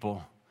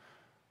people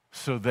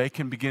so they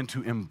can begin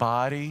to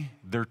embody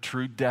their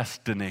true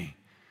destiny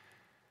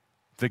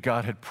that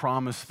God had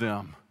promised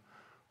them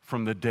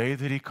from the day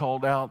that he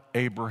called out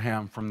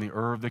Abraham from the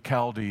Ur of the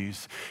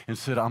Chaldees and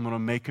said, I'm going to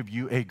make of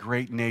you a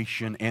great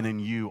nation, and in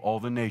you all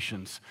the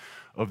nations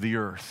of the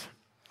earth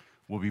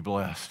will be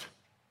blessed.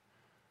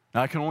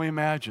 Now I can only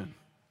imagine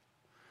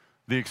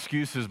the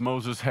excuses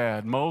Moses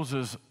had.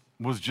 Moses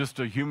was just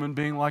a human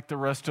being like the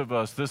rest of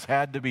us. This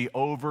had to be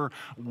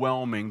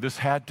overwhelming. This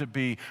had to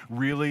be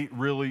really,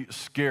 really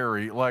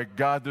scary. Like,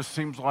 God, this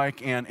seems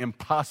like an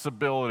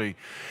impossibility.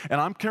 And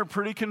I'm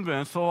pretty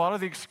convinced a lot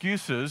of the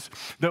excuses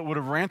that would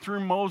have ran through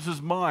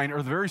Moses' mind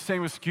are the very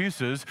same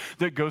excuses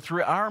that go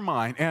through our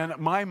mind and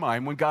my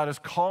mind when God is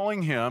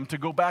calling him to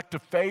go back to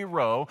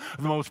Pharaoh,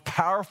 the most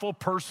powerful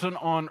person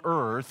on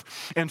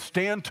earth, and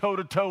stand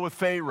toe-to-toe with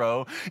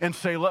Pharaoh and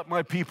say, let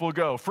my people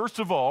go. First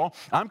of all,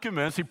 I'm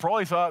convinced he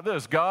probably thought this: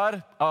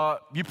 God,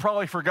 you've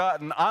probably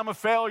forgotten, I'm a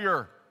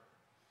failure.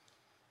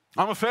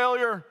 I'm a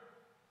failure.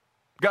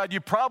 God, you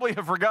probably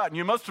have forgotten.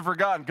 You must have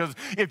forgotten, because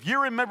if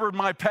you remembered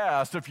my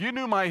past, if you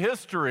knew my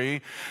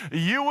history,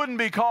 you wouldn't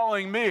be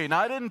calling me. And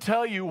I didn't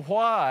tell you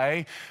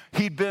why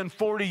he'd been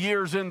 40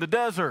 years in the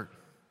desert.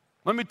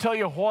 Let me tell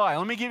you why.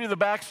 Let me give you the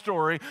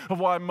backstory of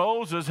why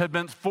Moses had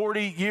been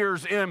 40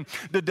 years in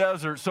the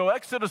desert. So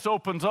Exodus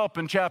opens up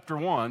in chapter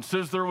 1. It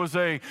says there was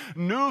a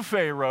new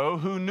Pharaoh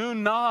who knew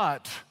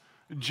not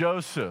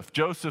Joseph.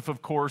 Joseph,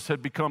 of course,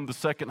 had become the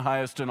second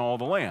highest in all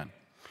the land.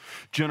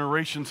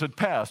 Generations had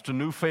passed. A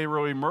new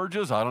Pharaoh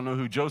emerges. I don't know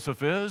who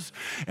Joseph is,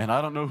 and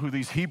I don't know who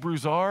these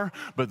Hebrews are,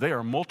 but they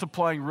are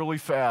multiplying really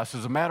fast.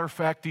 As a matter of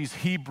fact, these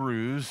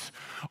Hebrews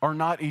are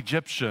not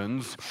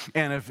Egyptians,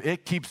 and if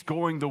it keeps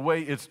going the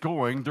way it's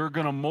going, they're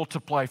going to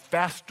multiply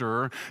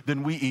faster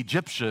than we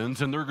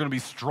Egyptians, and they're going to be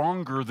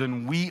stronger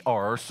than we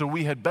are, so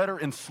we had better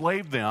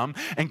enslave them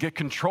and get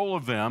control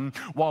of them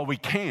while we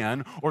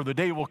can, or the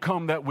day will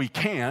come that we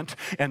can't,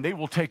 and they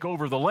will take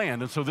over the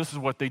land. And so this is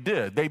what they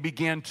did. They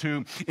began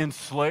to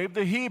enslave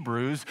the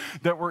Hebrews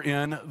that were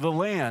in the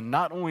land.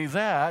 Not only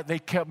that, they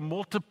kept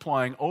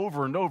multiplying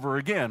over and over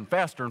again,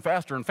 faster and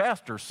faster and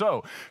faster.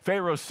 So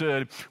Pharaoh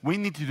said, we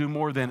need to do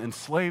more than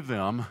enslave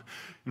them.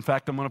 In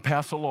fact, I'm going to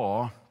pass a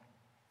law,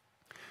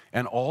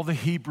 and all the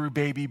Hebrew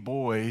baby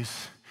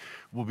boys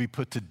will be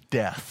put to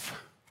death.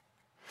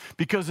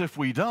 Because if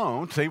we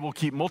don't, they will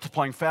keep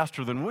multiplying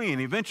faster than we,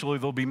 and eventually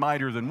they'll be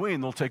mightier than we,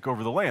 and they'll take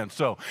over the land.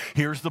 So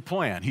here's the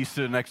plan. He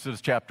said in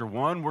Exodus chapter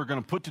 1, we're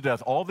going to put to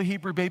death all the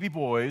Hebrew baby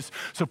boys,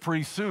 so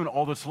pretty soon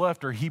all that's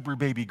left are Hebrew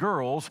baby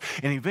girls,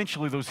 and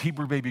eventually those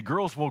Hebrew baby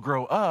girls will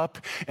grow up,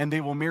 and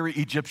they will marry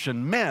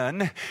Egyptian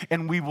men,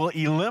 and we will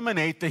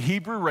eliminate the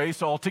Hebrew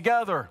race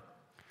altogether.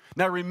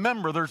 Now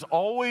remember, there's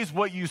always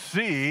what you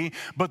see,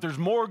 but there's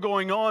more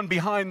going on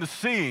behind the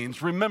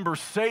scenes. Remember,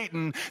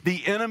 Satan,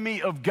 the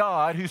enemy of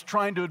God, who's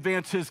trying to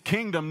advance his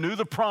kingdom, knew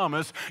the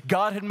promise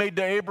God had made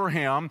to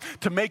Abraham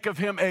to make of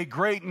him a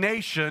great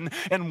nation,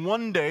 and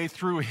one day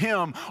through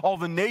him, all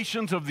the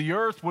nations of the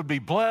earth would be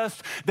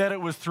blessed, that it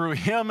was through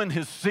him and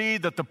his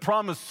seed that the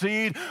promised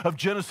seed of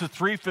Genesis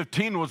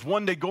 3:15 was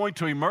one day going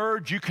to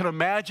emerge. You can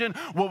imagine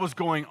what was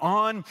going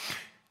on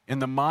in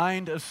the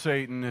mind of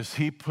Satan, as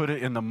he put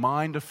it in the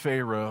mind of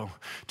Pharaoh,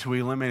 to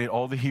eliminate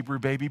all the Hebrew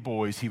baby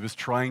boys. He was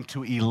trying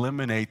to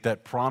eliminate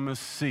that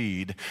promised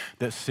seed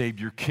that saved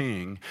your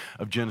king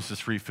of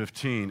Genesis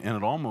 3:15, and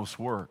it almost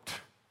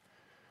worked.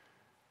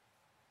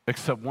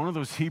 Except one of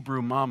those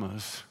Hebrew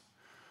mamas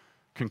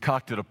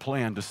concocted a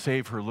plan to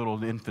save her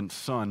little infant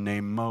son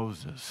named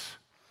Moses.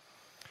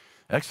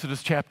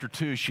 Exodus chapter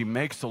 2, she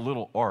makes a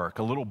little ark,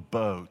 a little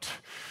boat,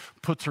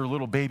 puts her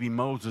little baby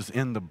Moses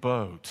in the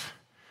boat,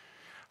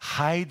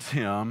 hides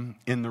him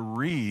in the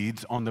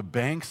reeds on the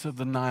banks of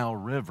the Nile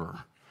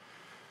River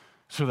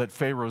so that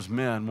Pharaoh's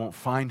men won't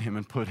find him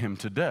and put him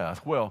to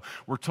death. Well,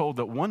 we're told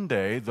that one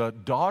day the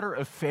daughter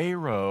of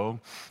Pharaoh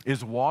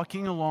is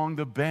walking along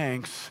the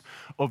banks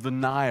of the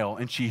Nile,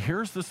 and she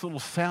hears this little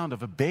sound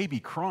of a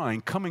baby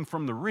crying coming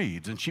from the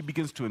reeds, and she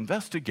begins to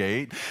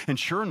investigate, and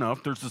sure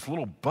enough, there's this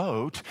little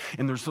boat,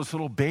 and there's this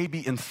little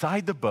baby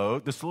inside the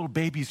boat. This little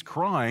baby's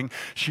crying.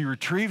 She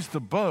retrieves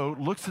the boat,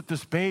 looks at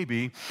this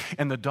baby,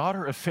 and the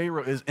daughter of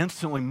Pharaoh is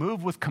instantly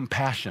moved with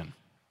compassion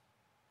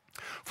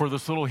for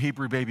this little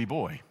Hebrew baby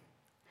boy.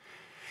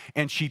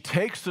 And she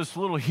takes this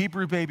little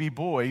Hebrew baby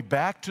boy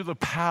back to the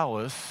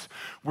palace,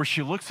 where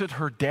she looks at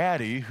her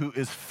daddy, who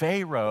is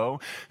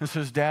Pharaoh, and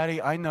says,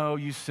 Daddy, I know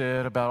you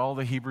said about all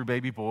the Hebrew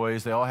baby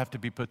boys, they all have to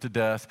be put to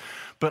death,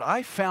 but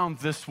I found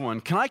this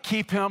one. Can I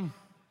keep him?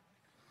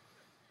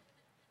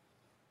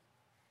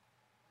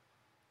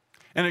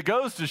 And it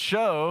goes to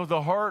show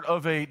the heart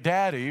of a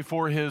daddy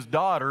for his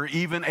daughter,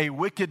 even a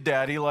wicked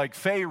daddy like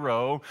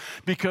Pharaoh,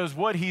 because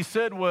what he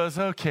said was,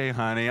 okay,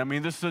 honey, I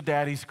mean, this is a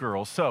daddy's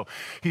girl. So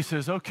he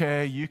says,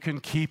 okay, you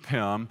can keep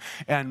him.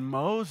 And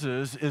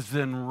Moses is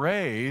then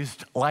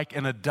raised like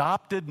an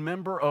adopted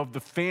member of the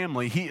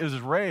family. He is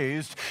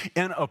raised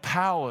in a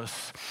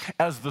palace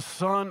as the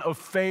son of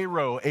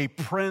Pharaoh, a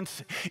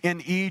prince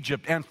in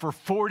Egypt. And for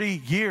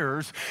 40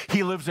 years,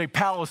 he lives a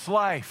palace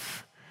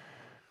life.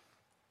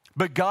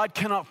 But God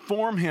cannot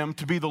form him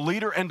to be the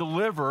leader and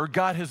deliverer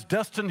God has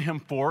destined him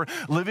for,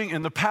 living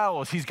in the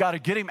palace. He's got to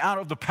get him out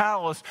of the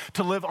palace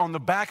to live on the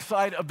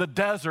backside of the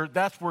desert.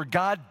 That's where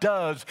God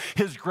does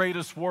his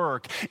greatest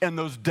work, in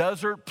those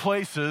desert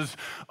places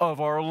of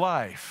our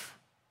life.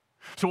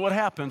 So what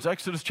happens?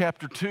 Exodus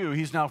chapter 2,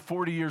 he's now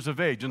 40 years of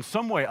age. In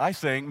some way, I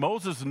think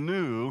Moses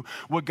knew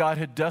what God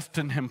had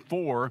destined him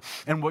for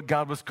and what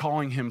God was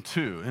calling him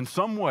to. In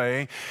some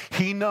way,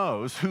 he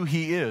knows who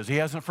he is. He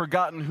hasn't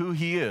forgotten who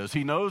he is.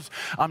 He knows,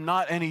 I'm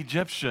not an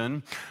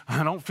Egyptian.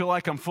 I don't feel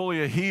like I'm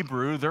fully a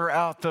Hebrew. They're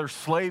out there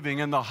slaving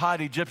in the hot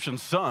Egyptian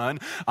sun.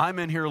 I'm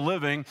in here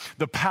living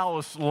the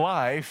palace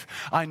life.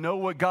 I know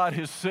what God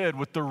has said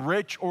with the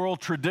rich oral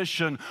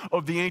tradition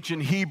of the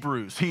ancient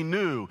Hebrews. He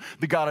knew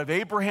the God of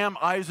Abraham,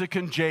 Isaac,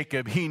 and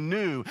Jacob. He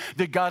knew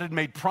that God had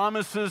made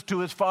promises to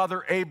his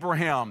father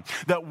Abraham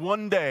that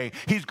one day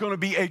he's going to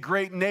be a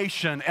great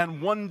nation,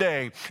 and one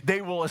day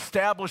they will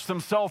establish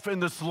themselves in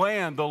this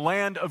land, the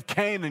land of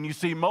Canaan. You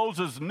see,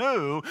 Moses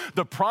knew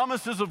the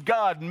promises of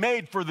God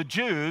made for the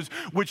Jews,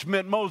 which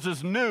meant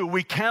Moses knew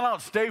we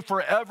cannot stay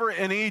forever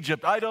in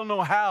Egypt. I don't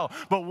know how,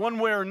 but one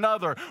way or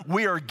another,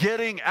 we are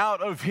getting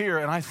out of here.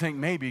 And I think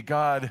maybe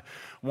God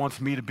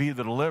wants me to be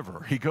the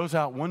deliverer. He goes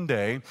out one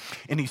day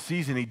and he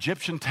sees an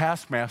Egyptian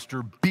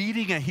taskmaster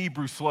beating a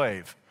Hebrew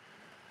slave.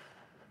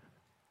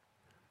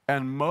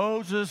 And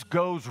Moses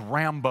goes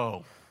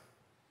Rambo.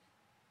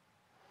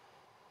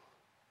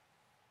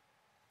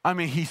 I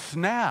mean, he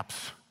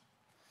snaps.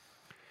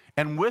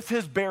 And with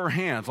his bare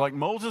hands, like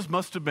Moses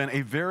must have been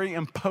a very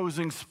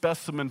imposing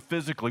specimen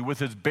physically, with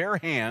his bare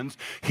hands,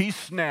 he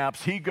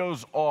snaps, he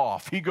goes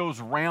off, he goes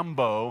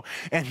Rambo,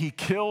 and he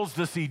kills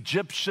this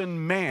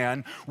Egyptian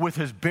man with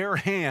his bare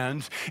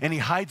hands, and he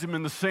hides him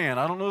in the sand.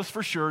 I don't know this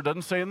for sure, it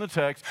doesn't say in the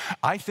text.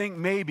 I think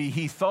maybe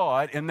he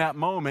thought in that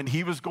moment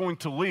he was going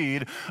to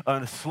lead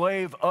a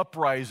slave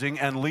uprising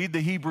and lead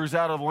the Hebrews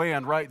out of the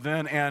land right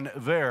then and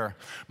there.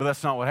 But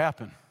that's not what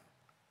happened.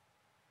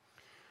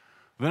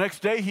 The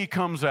next day he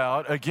comes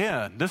out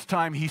again. This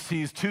time he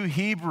sees two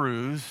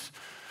Hebrews,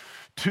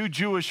 two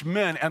Jewish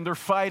men, and they're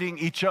fighting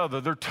each other.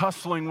 They're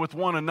tussling with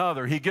one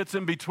another. He gets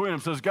in between them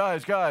and says,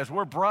 guys,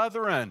 we're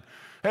brethren.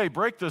 Hey,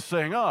 break this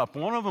thing up.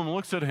 One of them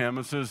looks at him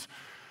and says,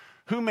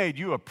 who made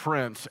you a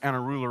prince and a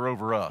ruler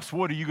over us?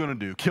 What are you going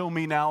to do? Kill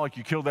me now like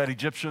you killed that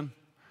Egyptian?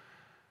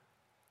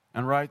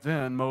 And right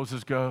then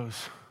Moses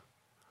goes,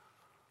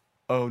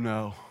 oh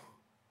no.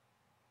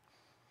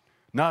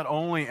 Not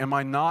only am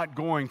I not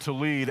going to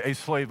lead a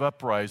slave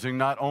uprising,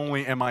 not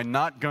only am I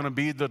not going to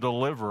be the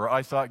deliverer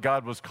I thought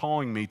God was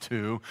calling me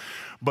to,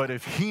 but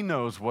if he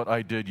knows what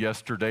I did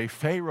yesterday,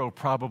 Pharaoh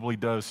probably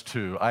does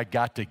too. I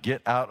got to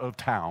get out of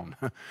town.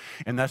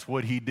 And that's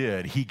what he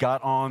did. He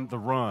got on the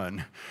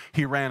run.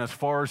 He ran as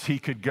far as he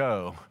could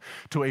go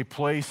to a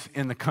place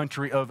in the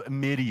country of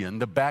Midian,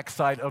 the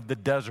backside of the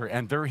desert.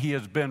 And there he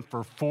has been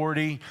for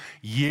 40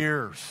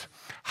 years,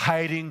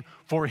 hiding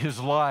for his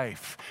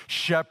life,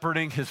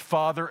 shepherding his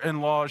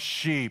father-in-law's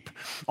sheep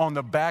on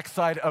the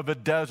backside of a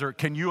desert.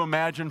 Can you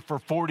imagine for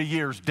 40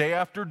 years, day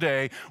after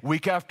day,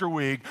 week after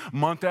week,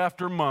 month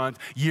after month,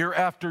 year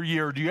after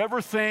year? Do you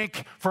ever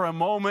think for a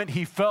moment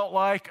he felt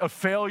like a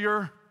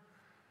failure?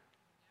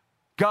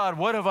 God,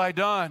 what have I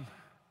done?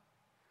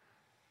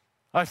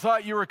 I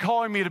thought you were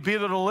calling me to be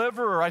the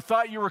deliverer. I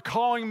thought you were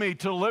calling me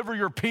to deliver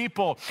your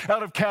people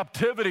out of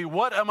captivity.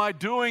 What am I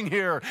doing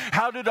here?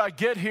 How did I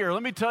get here?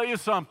 Let me tell you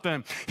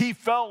something. He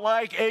felt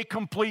like a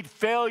complete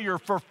failure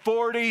for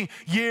 40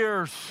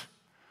 years.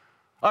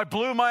 I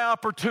blew my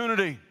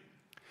opportunity.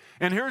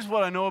 And here's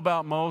what I know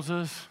about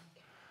Moses.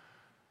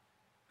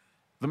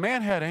 The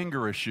man had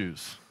anger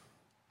issues.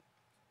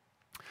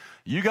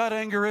 You got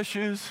anger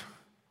issues?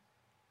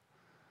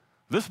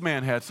 This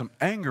man had some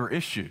anger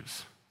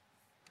issues.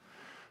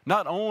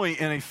 Not only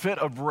in a fit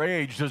of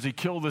rage does he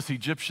kill this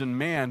Egyptian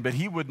man, but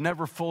he would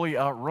never fully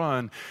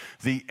outrun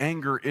the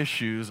anger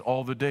issues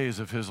all the days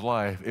of his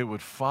life. It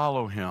would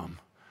follow him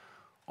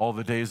all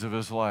the days of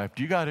his life.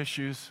 Do you got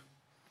issues?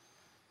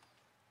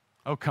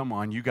 Oh, come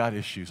on, you got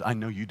issues. I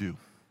know you do.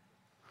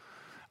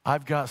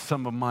 I've got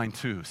some of mine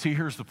too. See,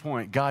 here's the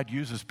point. God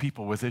uses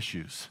people with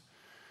issues.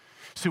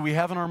 See, we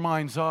have in our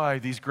mind's eye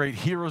these great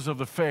heroes of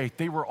the faith.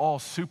 They were all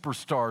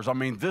superstars. I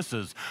mean, this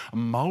is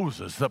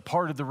Moses that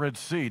parted the Red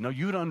Sea. No,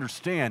 you'd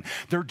understand.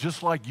 They're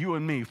just like you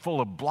and me,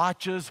 full of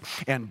blotches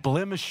and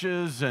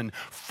blemishes and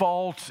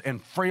faults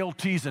and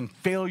frailties and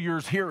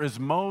failures. Here is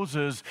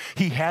Moses.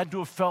 He had to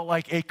have felt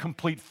like a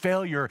complete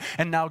failure.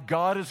 And now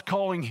God is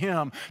calling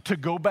him to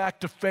go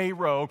back to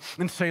Pharaoh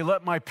and say,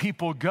 let my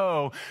people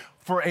go.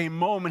 For a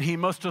moment, he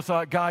must have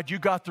thought, God, you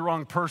got the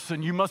wrong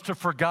person. You must have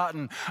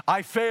forgotten.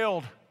 I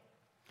failed.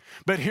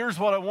 But here's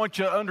what I want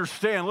you to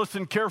understand.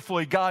 Listen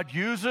carefully. God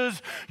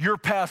uses your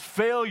past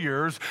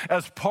failures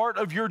as part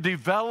of your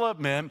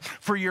development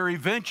for your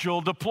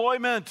eventual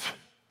deployment.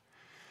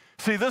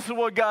 See, this is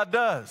what God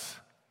does.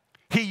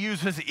 He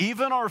uses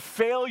even our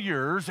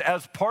failures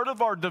as part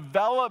of our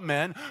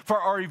development for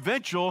our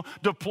eventual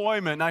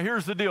deployment. Now,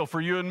 here's the deal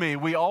for you and me.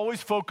 We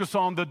always focus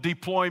on the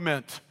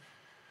deployment.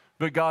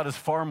 but God is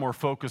far more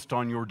focused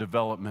on your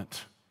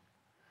development.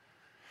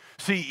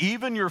 See,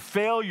 even your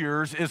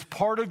failures is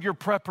part of your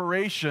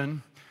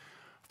preparation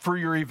for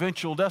your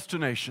eventual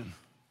destination.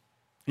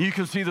 You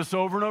can see this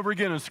over and over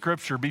again in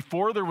Scripture.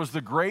 Before there was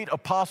the great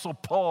apostle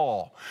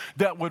Paul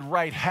that would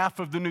write half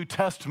of the New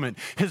Testament,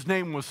 his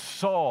name was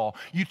Saul.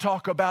 You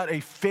talk about a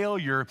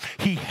failure.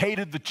 He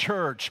hated the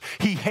church.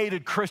 He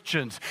hated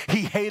Christians.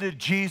 He hated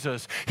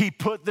Jesus. He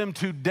put them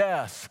to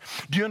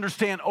death. Do you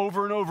understand?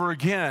 Over and over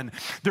again,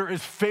 there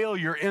is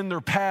failure in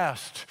their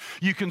past.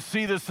 You can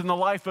see this in the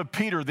life of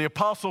Peter, the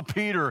apostle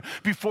Peter,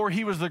 before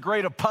he was the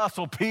great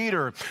apostle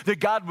Peter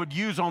that God would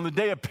use on the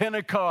day of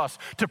Pentecost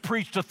to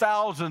preach to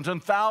thousands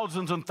and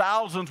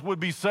thousands would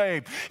be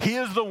saved. He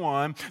is the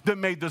one that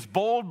made this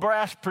bold,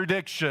 brash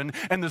prediction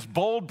and this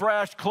bold,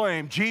 brash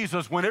claim,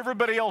 Jesus, when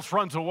everybody else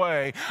runs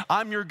away,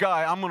 I'm your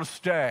guy, I'm going to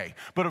stay.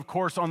 But of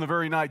course, on the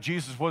very night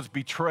Jesus was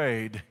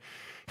betrayed,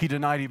 he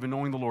denied even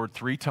knowing the Lord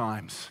 3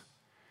 times.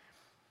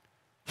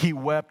 He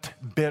wept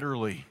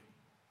bitterly.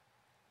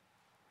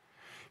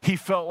 He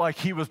felt like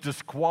he was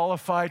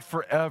disqualified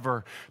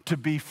forever to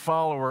be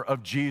follower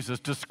of Jesus,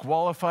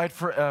 disqualified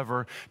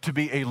forever to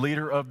be a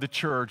leader of the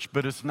church.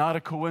 But it's not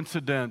a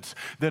coincidence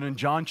that in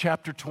John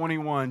chapter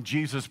 21,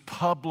 Jesus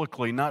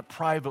publicly, not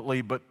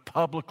privately, but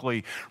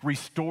publicly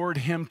restored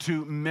him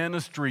to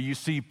ministry. You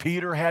see,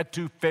 Peter had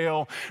to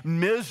fail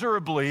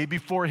miserably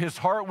before his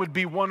heart would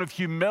be one of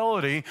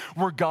humility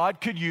where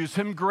God could use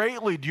him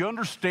greatly. Do you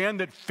understand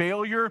that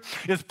failure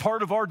is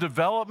part of our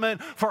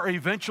development for our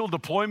eventual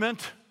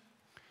deployment?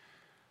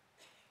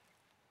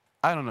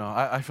 I don't know.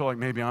 I feel like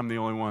maybe I'm the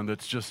only one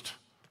that's just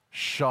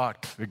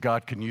shocked that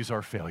God can use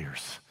our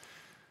failures.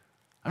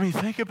 I mean,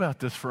 think about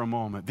this for a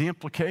moment, the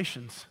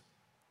implications.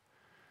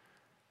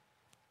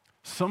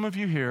 Some of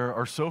you here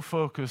are so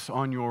focused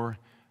on your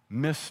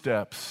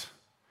missteps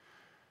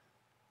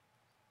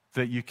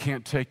that you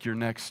can't take your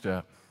next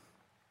step.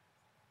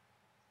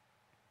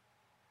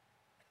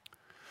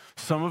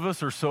 Some of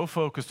us are so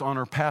focused on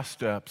our past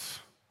steps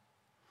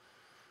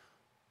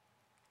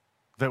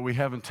that we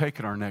haven't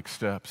taken our next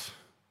steps.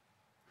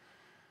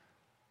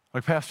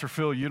 Like, Pastor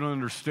Phil, you don't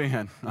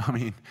understand. I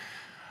mean,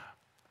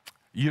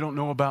 you don't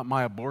know about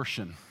my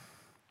abortion.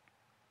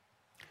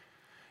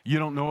 You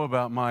don't know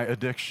about my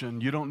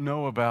addiction. You don't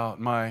know about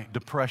my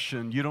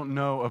depression. You don't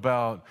know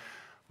about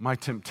my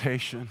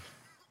temptation.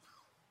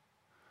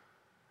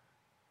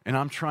 And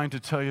I'm trying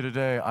to tell you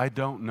today, I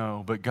don't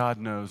know, but God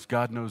knows.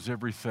 God knows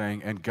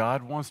everything. And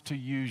God wants to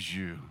use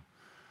you,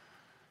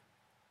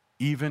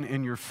 even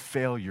in your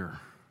failure,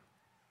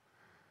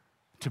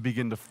 to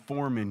begin to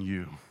form in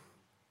you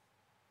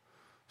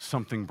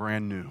something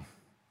brand new.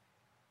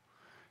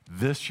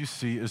 This, you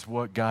see, is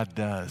what God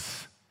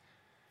does.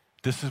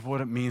 This is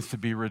what it means to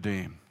be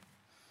redeemed.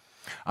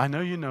 I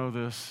know you know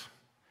this.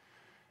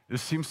 It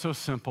seems so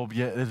simple,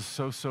 yet it is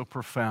so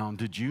profound.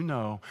 Did you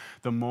know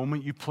the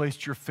moment you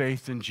placed your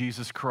faith in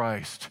Jesus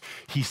Christ,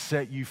 He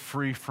set you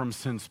free from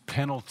sin's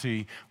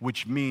penalty,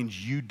 which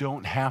means you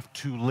don't have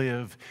to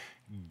live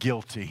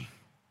guilty.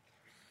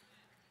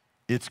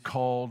 It's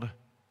called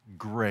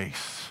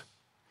grace.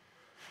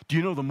 Do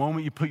you know the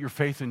moment you put your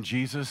faith in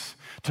Jesus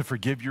to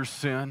forgive your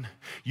sin,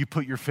 you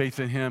put your faith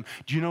in Him?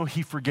 Do you know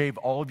He forgave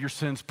all of your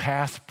sins,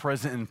 past,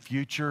 present, and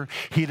future?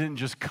 He didn't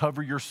just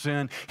cover your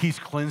sin, He's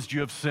cleansed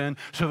you of sin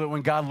so that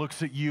when God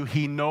looks at you,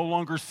 He no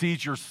longer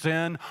sees your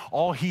sin.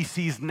 All He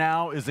sees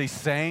now is a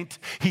saint.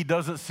 He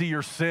doesn't see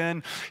your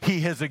sin.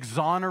 He has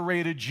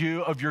exonerated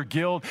you of your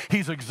guilt.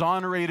 He's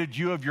exonerated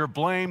you of your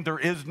blame. There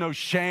is no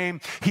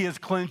shame. He has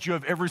cleansed you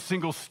of every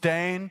single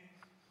stain.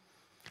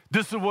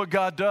 This is what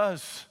God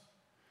does.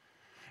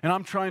 And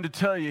I'm trying to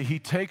tell you, He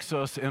takes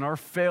us in our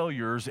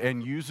failures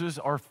and uses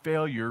our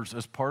failures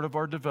as part of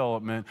our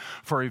development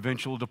for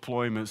eventual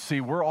deployment. See,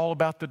 we're all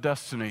about the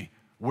destiny.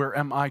 Where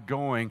am I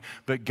going?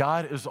 But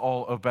God is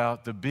all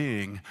about the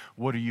being.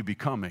 What are you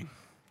becoming?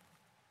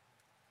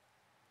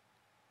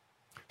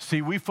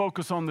 See, we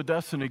focus on the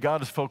destiny.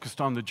 God is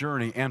focused on the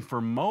journey. And for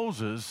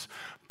Moses,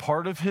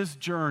 part of his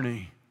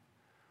journey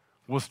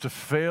was to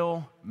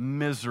fail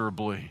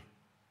miserably,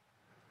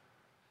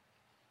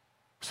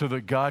 so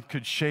that God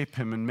could shape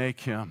him and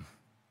make him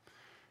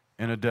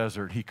in a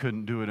desert. He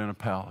couldn't do it in a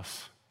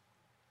palace.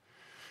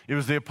 It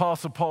was the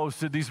Apostle Paul who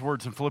said these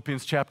words in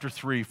Philippians chapter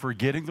 3,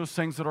 forgetting those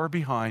things that are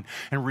behind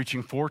and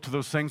reaching forward to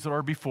those things that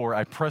are before,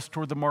 I press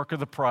toward the mark of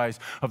the prize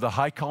of the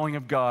high calling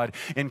of God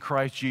in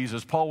Christ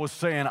Jesus. Paul was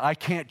saying, I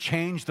can't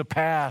change the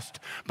past,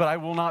 but I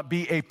will not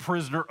be a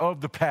prisoner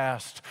of the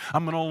past.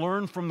 I'm going to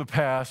learn from the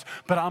past,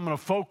 but I'm going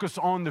to focus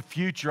on the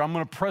future. I'm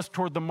going to press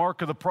toward the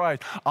mark of the prize.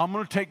 I'm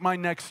going to take my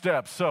next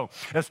step. So,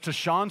 as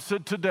Tashawn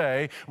said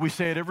today, we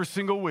say it every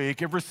single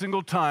week, every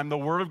single time the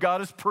Word of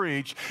God is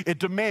preached, it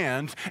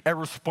demands a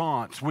response.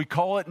 We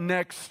call it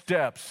next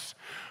steps.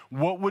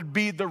 What would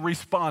be the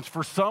response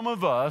for some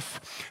of us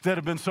that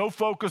have been so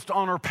focused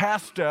on our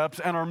past steps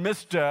and our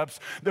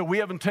missteps that we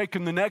haven't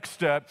taken the next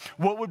step?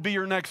 What would be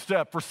your next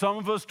step? For some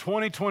of us,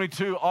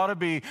 2022 ought to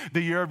be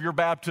the year of your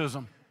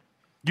baptism.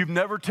 You've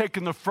never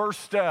taken the first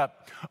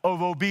step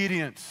of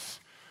obedience.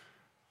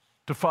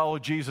 to follow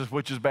Jesus,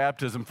 which is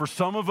baptism. For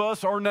some of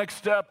us, our next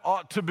step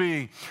ought to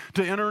be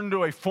to enter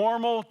into a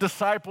formal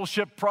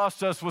discipleship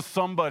process with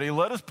somebody.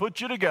 Let us put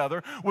you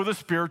together with a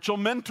spiritual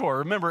mentor.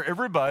 Remember,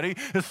 everybody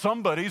is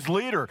somebody's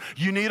leader.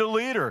 You need a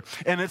leader.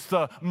 And it's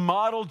the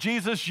model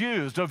Jesus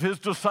used of his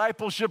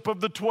discipleship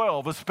of the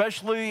 12,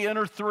 especially the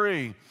inner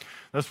three.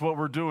 That's what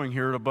we're doing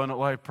here at Abundant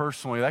Life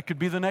personally. That could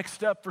be the next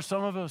step for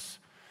some of us.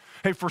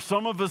 Hey, for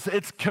some of us,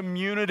 it's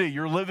community.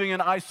 You're living in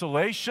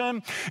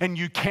isolation and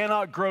you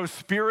cannot grow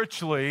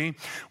spiritually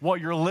while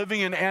you're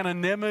living in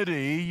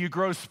anonymity. You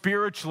grow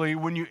spiritually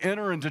when you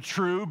enter into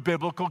true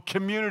biblical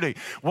community.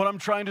 What I'm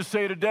trying to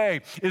say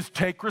today is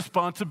take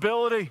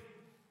responsibility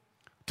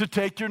to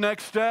take your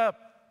next step.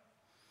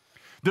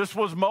 This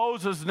was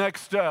Moses'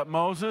 next step.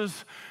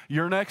 Moses,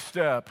 your next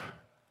step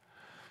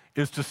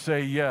is to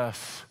say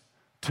yes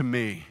to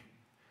me,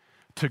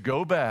 to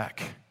go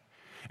back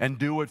and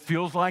do what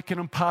feels like an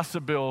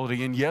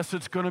impossibility. And yes,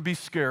 it's going to be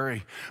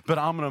scary, but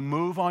I'm going to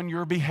move on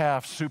your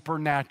behalf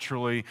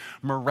supernaturally,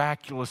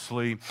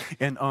 miraculously,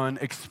 and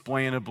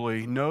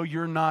unexplainably. No,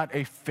 you're not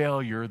a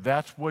failure.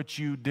 That's what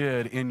you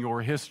did in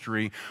your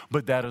history,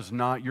 but that is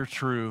not your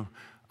true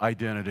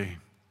identity.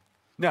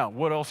 Now,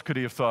 what else could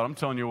he have thought? I'm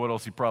telling you what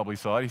else he probably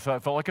thought. He thought, I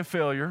felt like a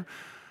failure.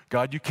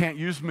 God, you can't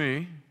use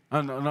me.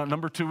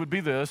 Number two would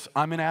be this: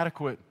 I'm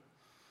inadequate.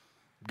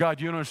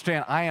 God, you don't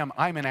understand,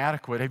 I'm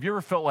inadequate. Have you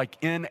ever felt like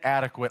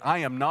inadequate? I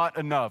am not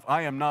enough.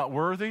 I am not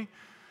worthy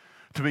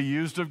to be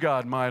used of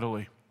God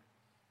mightily.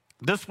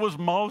 This was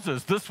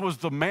Moses. This was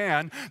the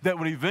man that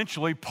would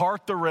eventually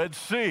part the Red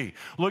Sea.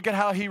 Look at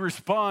how he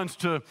responds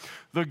to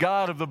the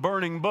God of the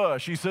burning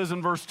bush. He says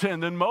in verse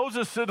 10, Then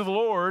Moses said to the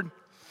Lord,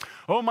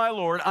 "O my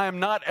Lord, I am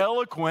not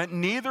eloquent,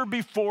 neither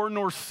before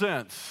nor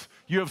since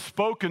you have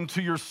spoken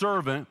to your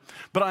servant,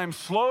 but I am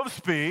slow of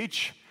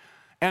speech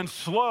and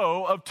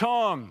slow of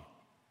tongue."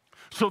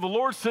 So the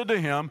Lord said to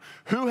him,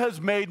 "Who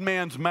has made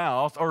man's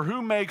mouth, or who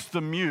makes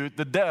the mute,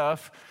 the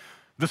deaf,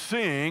 the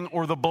seeing,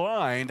 or the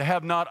blind?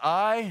 Have not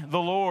I the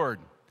Lord?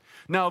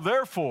 Now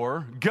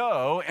therefore,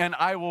 go, and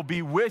I will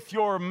be with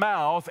your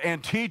mouth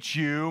and teach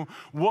you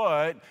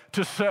what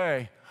to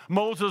say."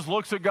 Moses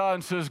looks at God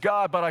and says,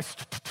 "God, but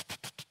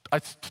I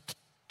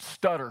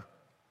stutter.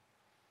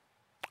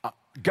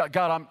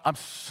 God, I'm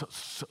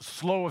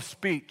slow of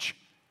speech."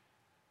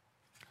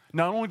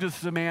 Not only does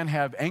the man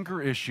have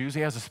anger issues, he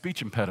has a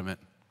speech impediment.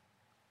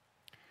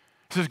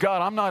 He says,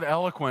 "God, I'm not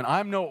eloquent.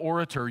 I'm no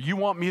orator. You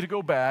want me to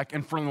go back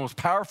in front of the most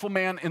powerful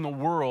man in the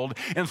world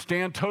and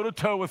stand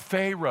toe-to-toe with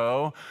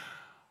Pharaoh?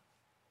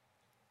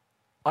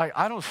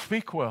 I don't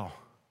speak well."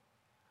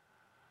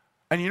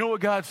 And you know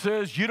what God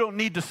says? You don't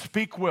need to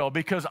speak well,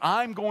 because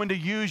I'm going to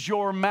use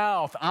your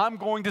mouth. I'm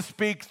going to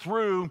speak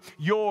through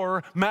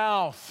your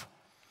mouth.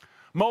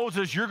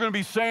 Moses, you're going to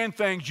be saying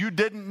things you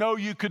didn't know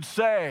you could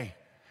say.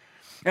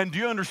 And do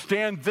you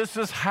understand, this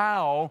is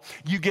how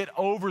you get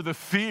over the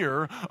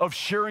fear of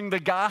sharing the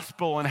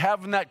gospel and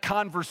having that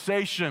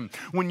conversation.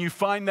 When you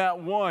find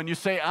that one, you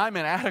say, "I'm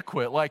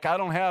inadequate. Like, I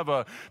don't have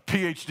a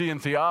PhD in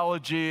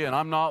theology, and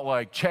I'm not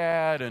like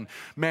Chad, and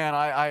man,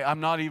 I'm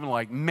not even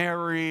like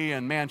Mary,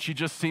 and man, she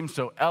just seems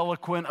so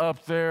eloquent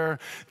up there."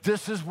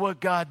 This is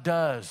what God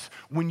does.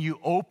 When you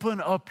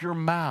open up your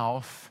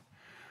mouth,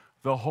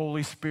 the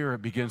Holy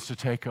Spirit begins to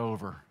take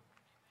over.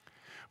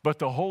 But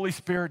the Holy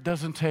Spirit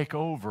doesn't take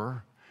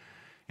over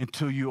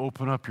until you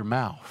open up your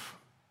mouth.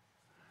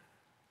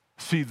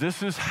 See,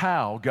 this is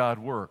how God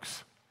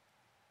works.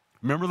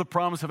 Remember the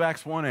promise of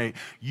Acts 1:8,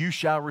 "You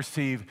shall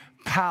receive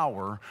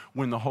power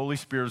when the Holy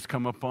Spirit has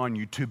come upon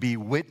you to be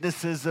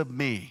witnesses of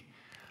me."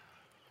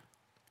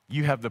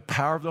 You have the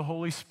power of the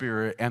Holy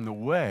Spirit, and the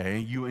way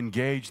you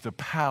engage the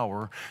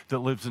power that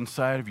lives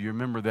inside of you.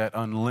 Remember that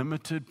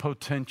unlimited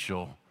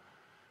potential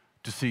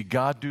to see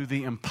God do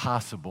the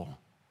impossible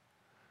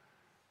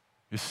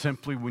is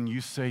simply when you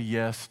say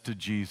yes to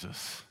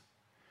Jesus.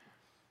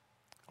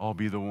 I'll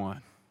be the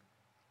one.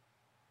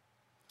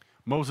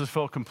 Moses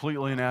felt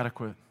completely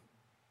inadequate.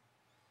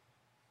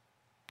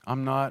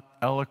 I'm not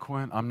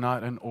eloquent. I'm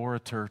not an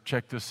orator.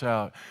 Check this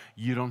out.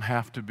 You don't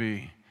have to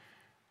be.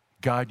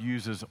 God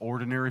uses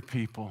ordinary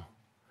people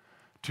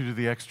to do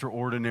the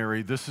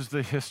extraordinary. This is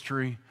the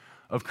history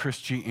of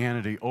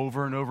Christianity.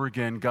 Over and over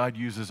again, God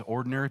uses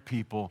ordinary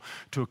people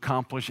to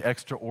accomplish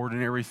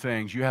extraordinary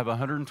things. You have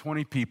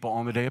 120 people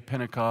on the day of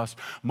Pentecost,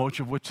 most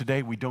of which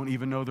today we don't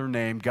even know their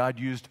name. God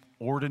used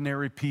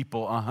ordinary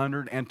people,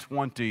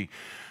 120,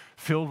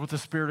 filled with the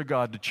Spirit of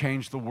God to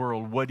change the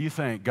world. What do you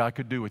think God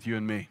could do with you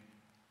and me?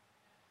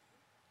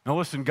 Now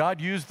listen,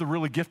 God used the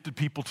really gifted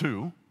people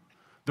too.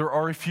 There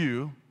are a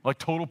few, like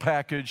total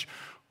package,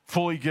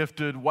 fully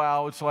gifted.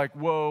 Wow, it's like,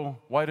 whoa,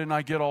 why didn't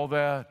I get all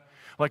that?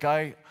 Like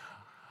I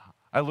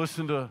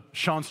listened to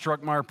Sean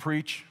Struckmeyer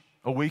preach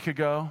a week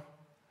ago.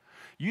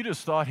 You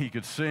just thought he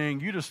could sing.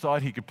 You just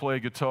thought he could play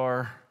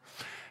guitar.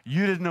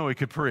 You didn't know he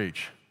could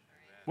preach.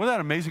 Wasn't that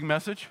an amazing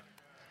message?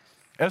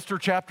 Esther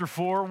chapter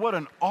 4, what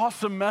an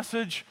awesome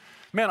message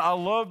Man, I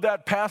love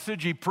that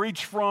passage he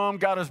preached from.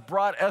 God has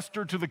brought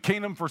Esther to the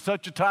kingdom for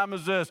such a time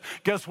as this.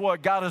 Guess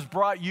what? God has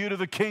brought you to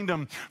the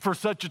kingdom for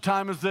such a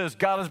time as this.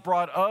 God has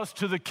brought us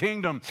to the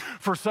kingdom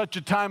for such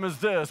a time as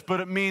this.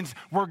 But it means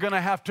we're going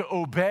to have to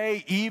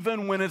obey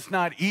even when it's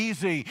not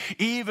easy,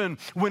 even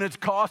when it's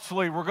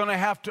costly. We're going to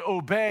have to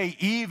obey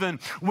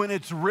even when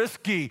it's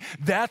risky.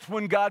 That's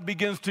when God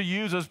begins to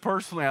use us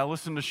personally. I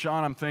listen to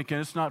Sean, I'm thinking,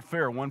 it's not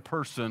fair. One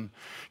person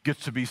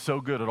gets to be so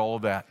good at all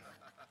of that.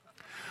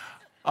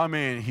 I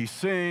mean, he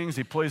sings,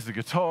 he plays the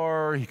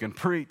guitar, he can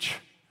preach.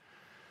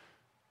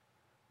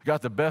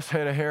 Got the best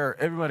head of hair.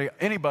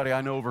 Anybody I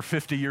know over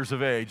 50 years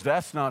of age,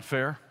 that's not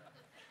fair.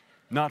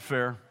 Not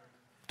fair.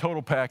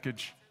 Total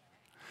package.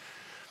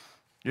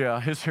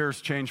 Yeah, his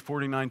hair's changed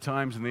 49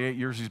 times in the 8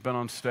 years he's been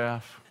on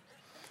staff.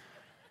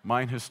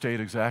 Mine has stayed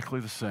exactly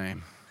the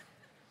same.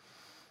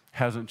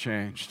 Hasn't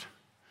changed.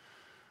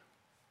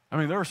 I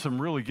mean, there are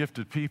some really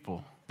gifted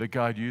people that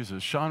God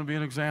uses. Sean would be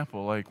an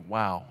example. Like,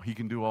 wow, he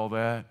can do all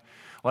that.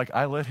 Like,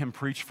 I let him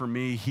preach for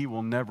me. He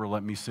will never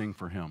let me sing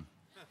for him.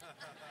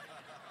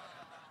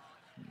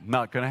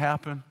 Not going to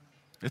happen.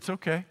 It's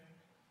okay.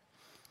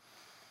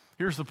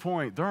 Here's the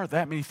point. There aren't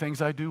that many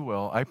things I do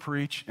well. I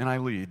preach and I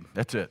lead.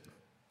 That's it.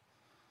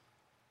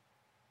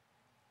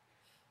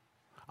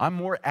 I'm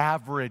more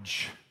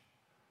average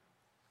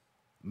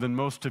than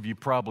most of you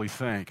probably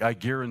think. I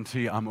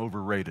guarantee I'm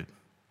overrated.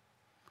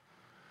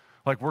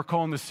 Like, we're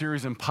calling this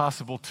series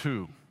Impossible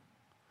 2.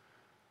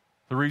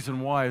 The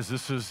reason why is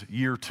this is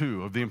year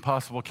 2 of the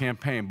Impossible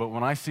campaign. But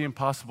when I see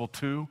Impossible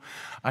 2,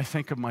 I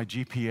think of my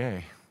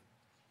GPA.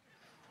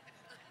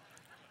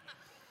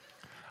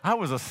 I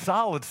was a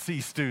solid C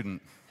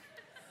student.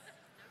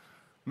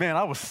 Man,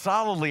 I was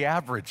solidly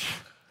average.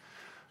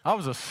 I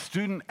was a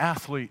student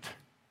athlete.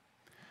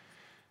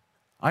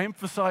 I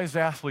emphasize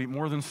athlete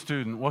more than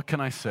student. What can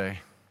I say?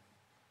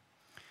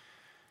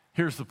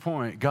 Here's the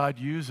point. God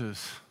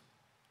uses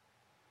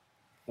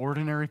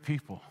ordinary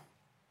people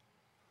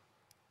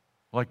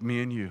like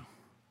me and you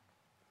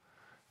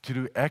to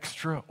do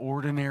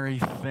extraordinary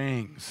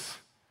things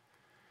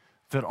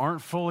that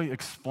aren't fully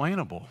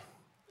explainable,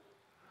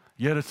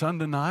 yet it's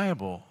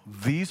undeniable.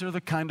 These are the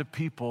kind of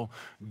people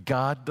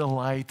God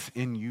delights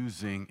in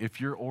using.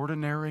 If you're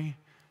ordinary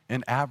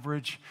and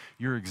average,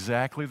 you're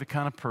exactly the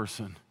kind of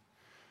person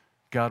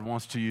God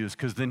wants to use,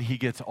 because then he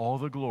gets all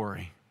the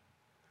glory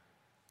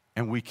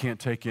and we can't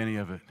take any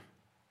of it.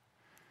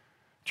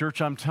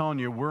 Church, I'm telling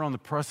you, we're on the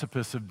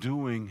precipice of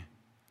doing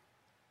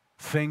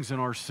things in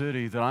our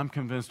city that I'm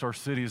convinced our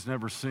city has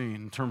never seen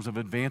in terms of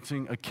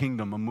advancing a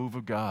kingdom, a move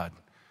of God,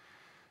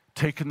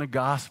 taking the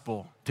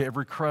gospel to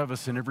every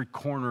crevice and every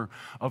corner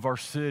of our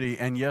city,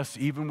 and yes,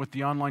 even with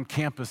the online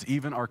campus,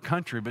 even our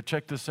country. But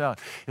check this out.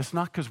 It's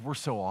not because we're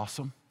so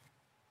awesome.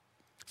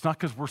 It's not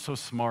because we're so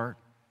smart.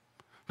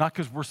 Not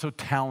because we're so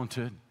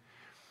talented.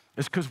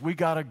 It's because we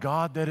got a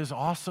God that is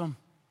awesome.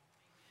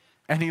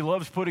 And he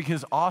loves putting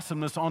his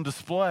awesomeness on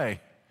display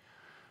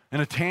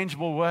in a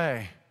tangible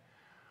way.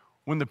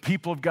 When the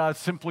people of God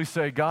simply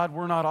say, God,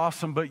 we're not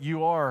awesome, but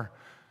you are.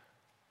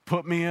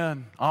 Put me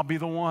in. I'll be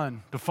the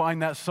one to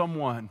find that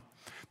someone.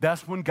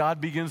 That's when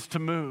God begins to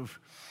move.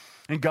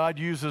 And God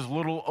uses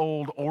little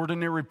old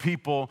ordinary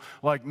people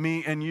like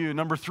me and you.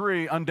 Number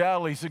 3,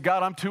 undoubtedly, he said,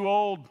 God, I'm too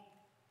old.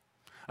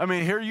 I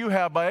mean, here you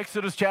have, by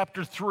Exodus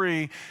chapter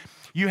 3,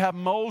 you have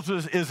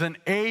Moses is an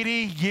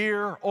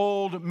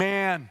 80-year-old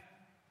man.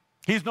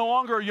 He's no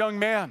longer a young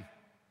man.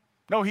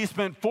 No, he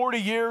spent 40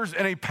 years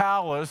in a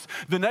palace,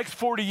 the next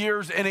 40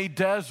 years in a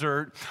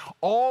desert,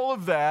 all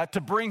of that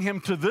to bring him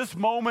to this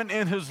moment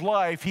in his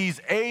life. He's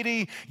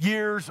 80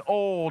 years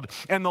old,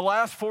 and the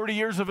last 40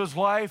 years of his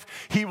life,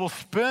 he will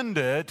spend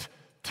it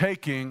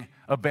taking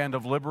a band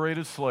of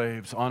liberated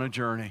slaves on a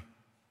journey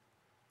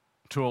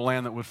to a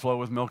land that would flow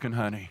with milk and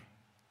honey.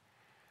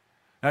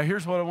 Now,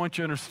 here's what I want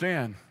you to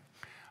understand.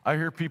 I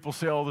hear people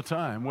say all the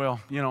time,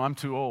 well, you know, I'm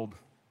too old.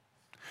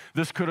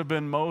 This could have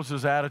been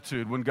Moses'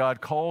 attitude when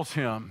God calls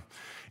him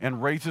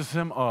and raises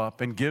him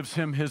up and gives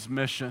him his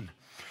mission.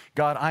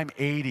 God, I'm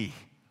 80.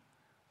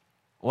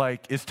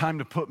 Like, it's time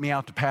to put me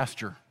out to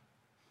pasture.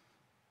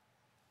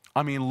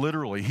 I mean,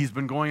 literally, he's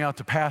been going out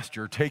to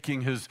pasture,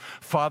 taking his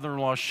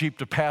father-in-law's sheep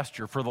to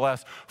pasture for the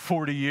last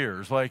 40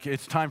 years. Like,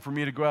 it's time for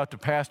me to go out to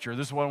pasture.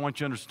 This is what I want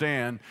you to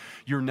understand.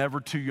 You're never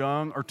too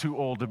young or too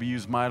old to be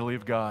used mightily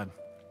of God.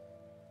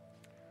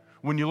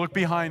 When you look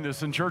behind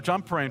us in church,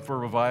 I'm praying for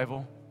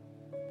revival.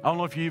 I don't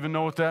know if you even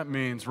know what that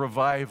means,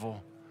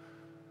 revival.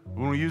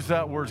 When we use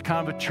that word, it's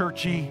kind of a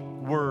churchy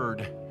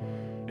word.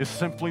 It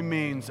simply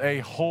means a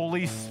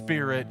Holy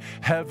Spirit,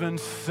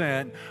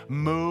 heaven-sent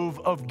move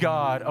of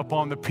God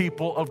upon the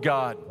people of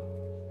God.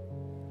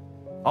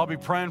 I'll be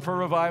praying for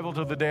revival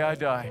till the day I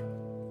die,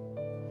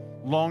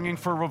 longing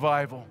for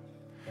revival.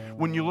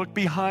 When you look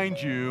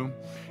behind you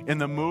in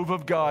the move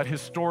of God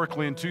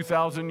historically in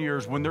 2,000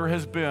 years, when there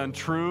has been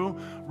true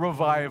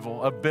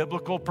revival of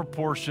biblical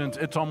proportions,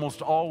 it's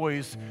almost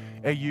always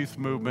a youth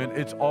movement.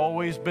 It's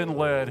always been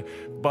led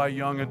by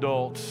young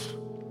adults.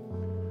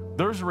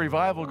 There's a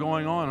revival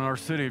going on in our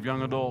city of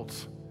young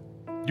adults.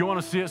 You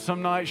want to see it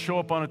some night? Show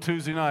up on a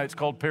Tuesday night. It's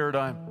called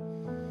Paradigm.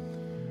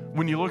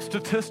 When you look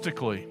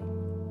statistically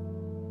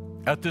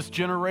at this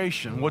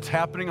generation, what's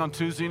happening on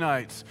Tuesday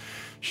nights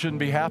shouldn't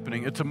be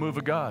happening. It's a move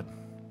of God.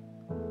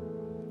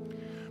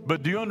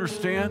 But do you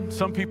understand?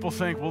 Some people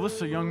think, well, this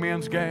is a young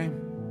man's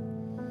game.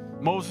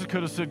 Moses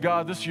could have said,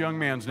 God, this is a young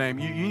man's name.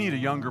 You need a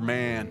younger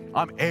man.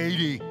 I'm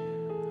 80.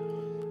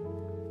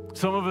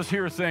 Some of us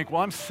here think,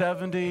 well, I'm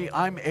 70,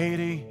 I'm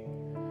 80.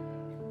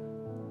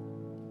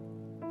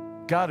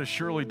 God is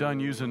surely done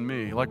using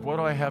me. Like, what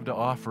do I have to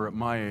offer at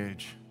my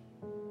age?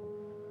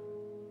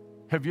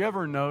 Have you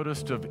ever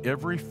noticed of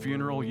every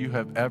funeral you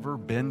have ever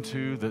been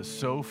to that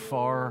so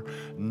far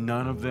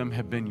none of them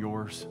have been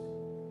yours?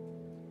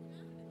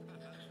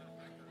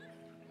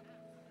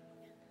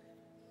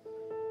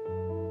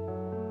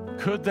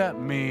 Could that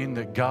mean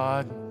that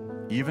God,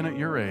 even at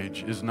your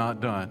age, is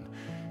not done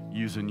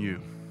using you?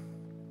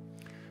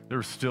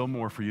 There's still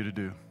more for you to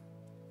do.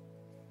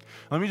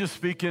 Let me just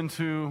speak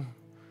into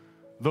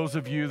those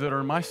of you that are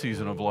in my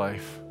season of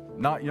life.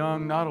 Not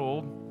young, not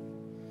old.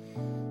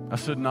 I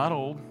said not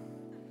old.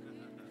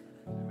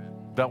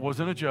 That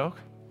wasn't a joke.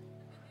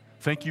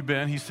 Thank you,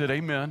 Ben. He said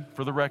amen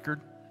for the record.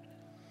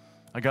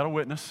 I got a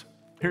witness.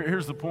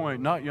 Here's the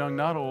point. Not young,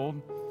 not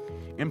old.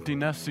 Empty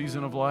nest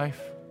season of life.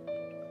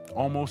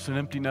 Almost an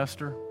empty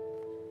nester.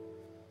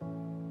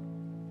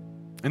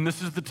 And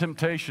this is the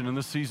temptation in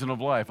this season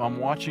of life. I'm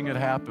watching it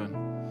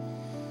happen.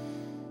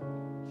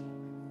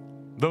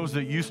 Those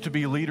that used to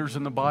be leaders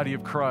in the body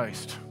of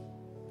Christ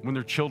when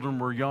their children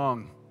were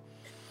young,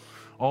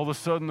 all of a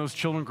sudden those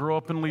children grow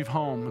up and leave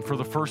home. And for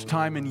the first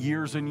time in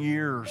years and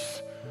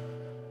years,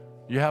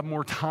 you have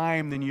more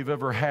time than you've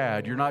ever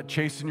had. You're not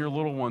chasing your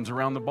little ones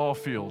around the ball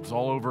fields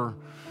all over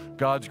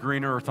God's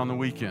green earth on the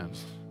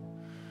weekends.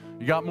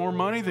 You got more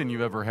money than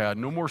you've ever had.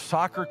 No more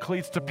soccer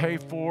cleats to pay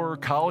for,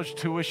 college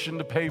tuition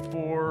to pay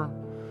for.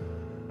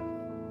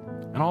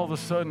 And all of a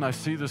sudden I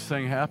see this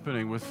thing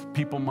happening with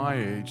people my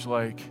age,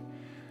 like,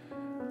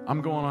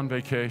 I'm going on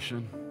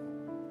vacation.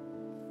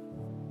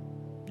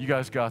 You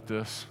guys got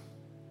this.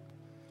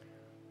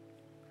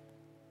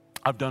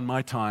 I've done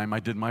my time. I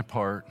did my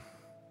part.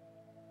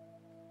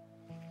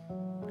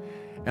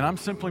 And I'm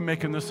simply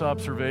making this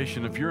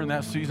observation. If you're in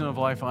that season of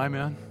life I'm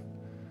in,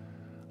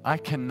 I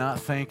cannot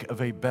think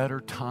of a better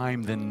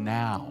time than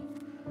now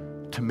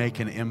to make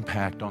an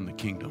impact on the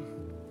kingdom.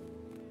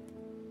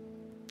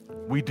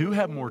 We do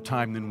have more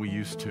time than we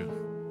used to.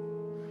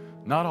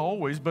 Not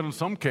always, but in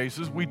some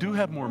cases, we do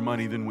have more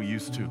money than we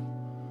used to.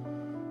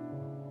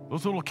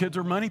 Those little kids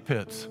are money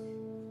pits.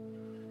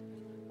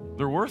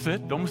 They're worth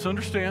it. Don't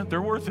misunderstand.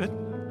 They're worth it.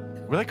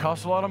 Well, they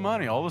cost a lot of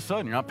money. All of a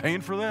sudden, you're not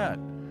paying for that.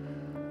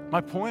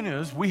 My point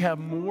is, we have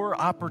more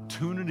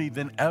opportunity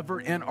than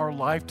ever in our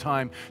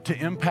lifetime to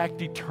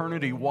impact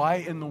eternity. Why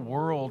in the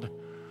world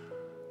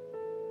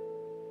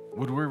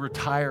would we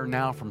retire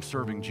now from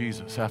serving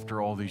Jesus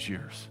after all these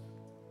years?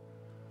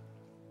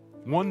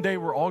 One day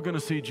we're all going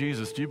to see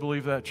Jesus. Do you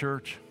believe that,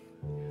 church?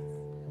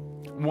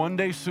 One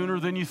day sooner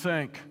than you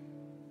think.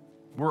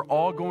 We're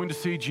all going to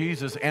see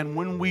Jesus, and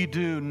when we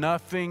do,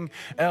 nothing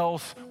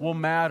else will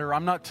matter.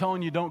 I'm not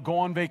telling you don't go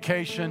on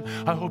vacation.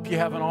 I hope you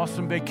have an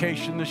awesome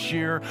vacation this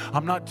year.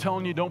 I'm not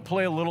telling you don't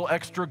play a little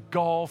extra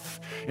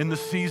golf in the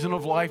season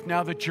of life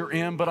now that you're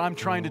in, but I'm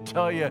trying to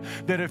tell you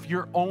that if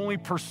your only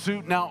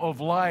pursuit now of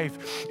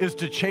life is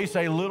to chase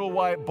a little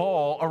white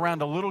ball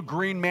around a little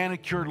green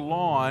manicured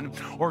lawn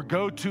or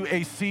go to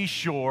a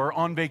seashore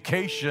on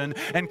vacation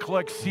and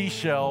collect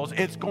seashells,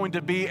 it's going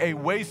to be a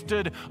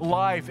wasted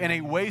life and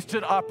a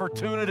wasted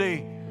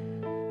opportunity.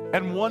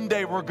 And one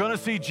day we're going to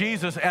see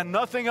Jesus, and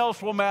nothing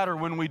else will matter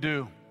when we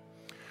do.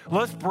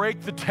 Let's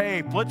break the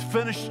tape. Let's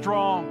finish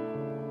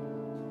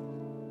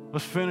strong.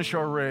 Let's finish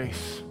our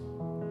race,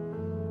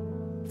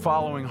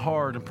 following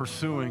hard and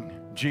pursuing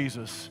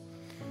Jesus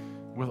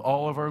with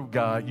all of our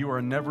God. You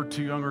are never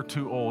too young or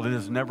too old. It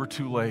is never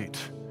too late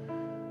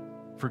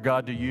for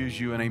God to use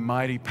you in a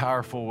mighty,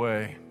 powerful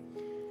way.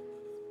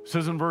 It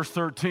says in verse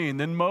 13,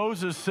 then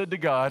Moses said to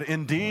God,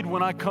 indeed,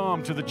 when I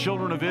come to the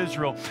children of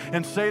Israel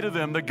and say to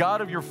them, the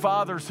God of your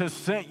fathers has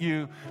sent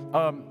you,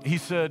 he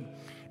said,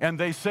 and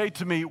they say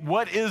to me,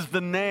 what is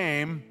the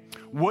name?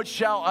 What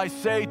shall I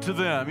say to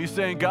them? He's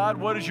saying, God,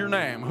 what is your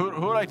name?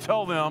 Who would I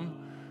tell them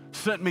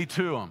sent me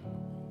to them?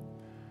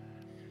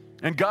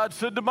 And God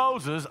said to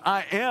Moses,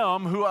 I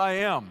am who I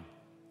am.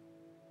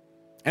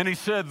 And he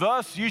said,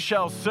 thus you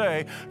shall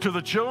say to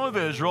the children of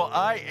Israel,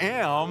 I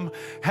am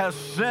has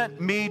sent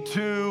me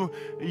to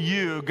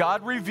you.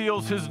 God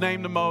reveals his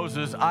name to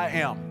Moses. I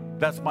am.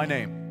 That's my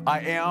name. I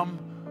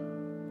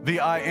am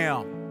the I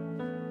am.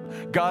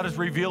 God is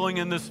revealing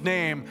in this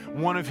name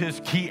one of his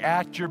key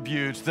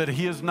attributes, that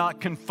he is not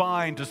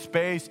confined to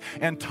space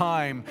and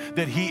time,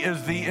 that he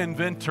is the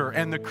inventor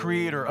and the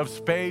creator of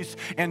space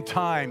and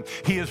time.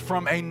 He is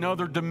from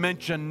another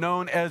dimension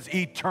known as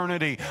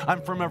eternity.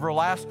 I'm from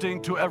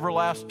everlasting to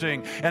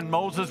everlasting. And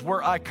Moses,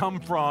 where I come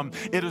from,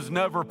 it is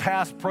never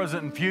past,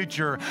 present, and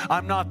future.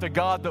 I'm not the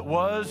God that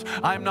was.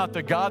 I'm not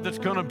the God that's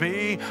going to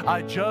be.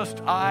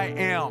 I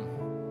am.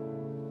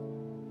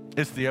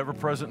 It's the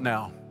ever-present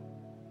now.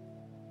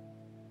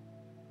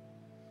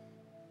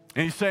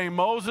 And he's saying,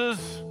 Moses,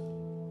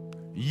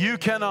 you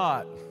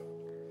cannot,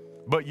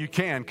 but you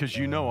can because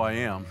you know I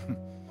am.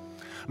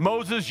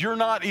 Moses, you're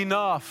not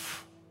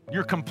enough.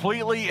 You're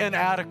completely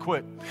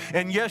inadequate.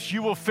 And yes,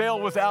 you will fail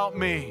without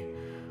me,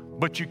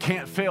 but you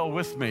can't fail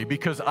with me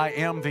because I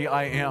am the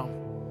I am.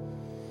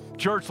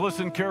 Church,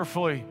 listen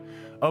carefully.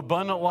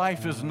 Abundant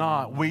life is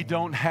not, we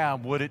don't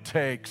have what it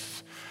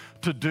takes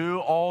to do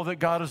all that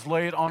God has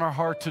laid on our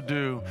heart to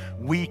do.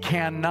 We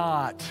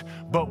cannot,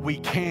 but we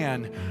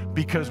can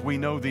because we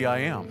know the I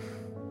am.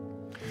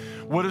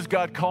 What is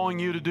God calling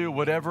you to do?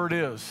 Whatever it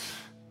is,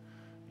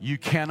 you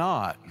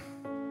cannot.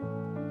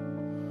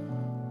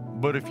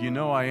 But if you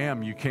know I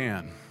am, you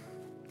can.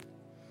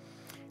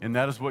 And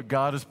that is what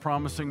God is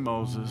promising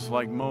Moses.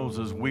 Like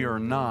Moses, we are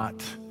not,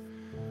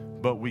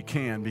 but we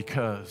can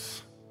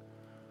because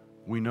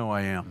we know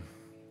I am.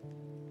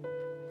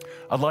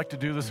 I'd like to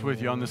do this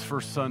with you on this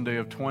first Sunday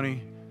of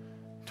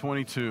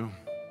 2022.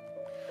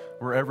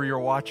 Wherever you're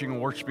watching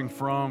and worshiping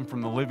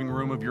from the living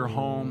room of your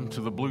home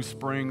to the Blue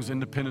Springs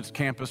Independence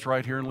campus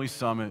right here in Lee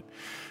Summit.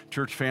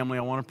 Church family,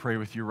 I want to pray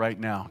with you right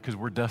now because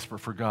we're desperate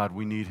for God.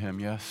 We need Him,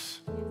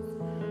 yes?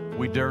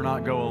 We dare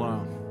not go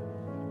alone.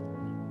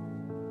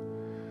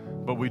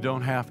 But we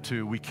don't have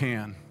to. We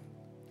can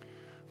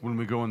when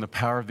we go in the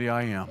power of the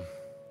I am.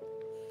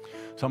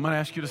 So I'm going to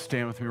ask you to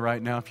stand with me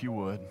right now if you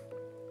would.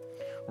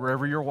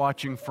 Wherever you're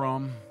watching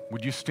from,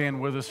 would you stand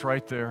with us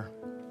right there?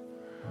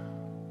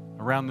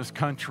 Around this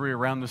country,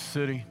 around this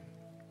city.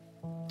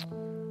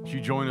 Would you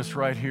join us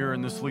right here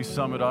in this Lee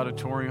Summit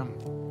auditorium?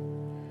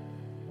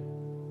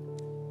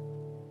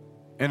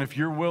 And if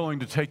you're willing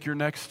to take your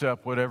next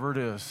step, whatever it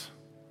is,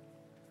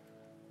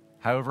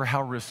 however,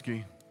 how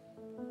risky,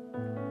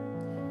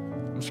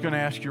 I'm just going to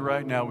ask you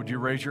right now, would you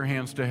raise your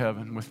hands to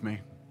heaven with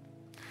me?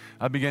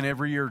 I begin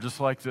every year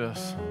just like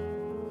this.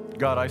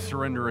 God, I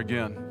surrender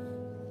again.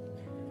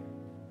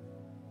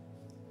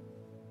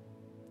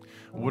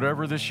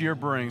 Whatever this year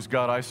brings,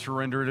 God, I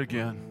surrender it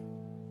again.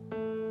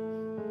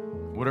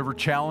 Whatever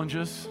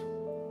challenges,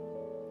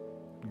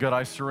 God,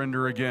 I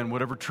surrender again.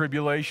 Whatever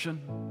tribulation,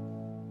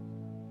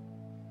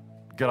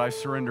 God, I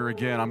surrender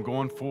again. I'm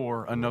going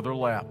for another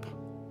lap.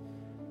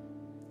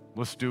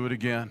 Let's do it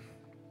again.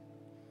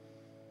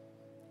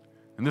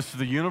 And this is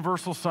the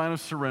universal sign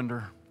of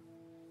surrender.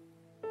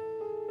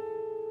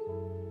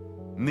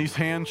 And these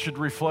hands should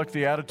reflect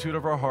the attitude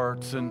of our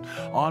hearts. And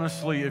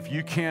honestly, if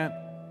you can't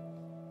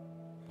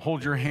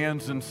hold your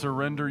hands and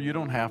surrender, you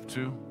don't have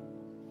to.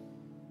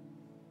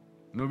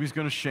 Nobody's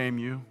going to shame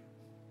you.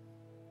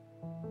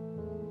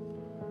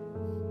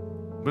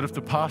 But if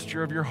the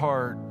posture of your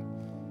heart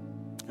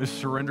is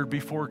surrendered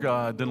before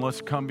God, then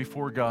let's come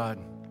before God.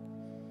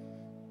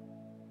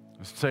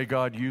 Let's say,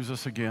 God, use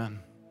us again.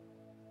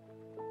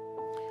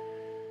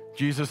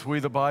 Jesus,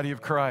 we, the body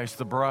of Christ,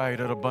 the bride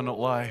at Abundant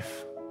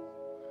Life,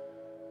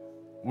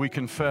 we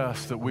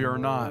confess that we are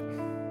not,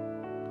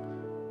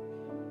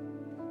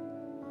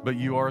 but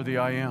you are the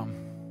I am.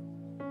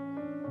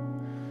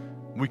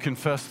 We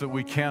confess that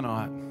we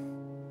cannot,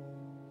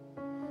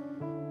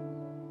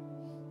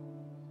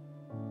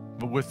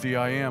 but with the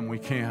I am, we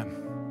can.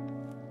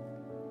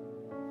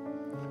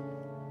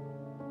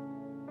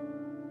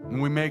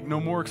 And we make no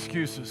more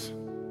excuses,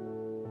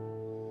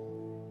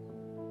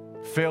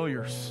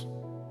 failures,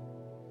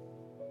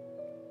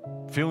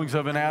 feelings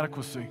of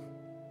inadequacy.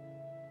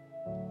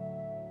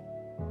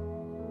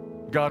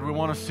 God, we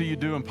want to see you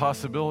do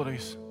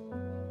impossibilities.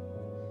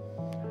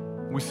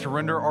 We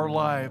surrender our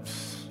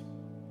lives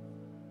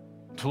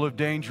to live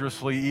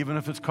dangerously, even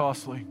if it's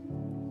costly.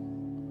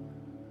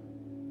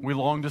 We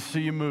long to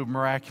see you move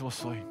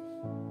miraculously.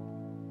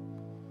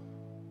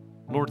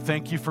 Lord,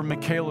 thank you for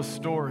Michaela's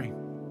story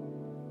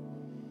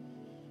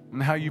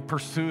and how you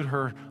pursued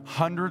her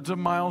hundreds of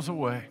miles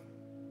away.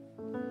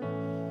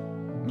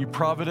 You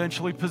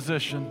providentially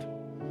positioned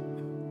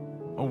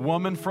a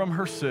woman from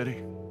her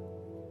city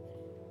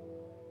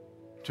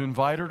to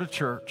invite her to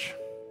church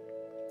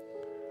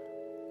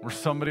where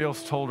somebody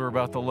else told her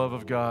about the love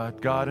of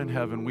God. God in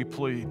heaven, we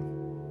plead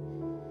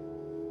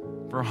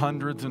for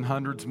hundreds and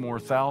hundreds more,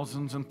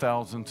 thousands and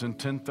thousands and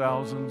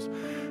 10,000s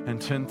and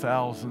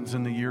 10,000s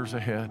in the years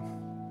ahead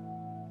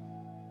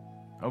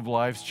of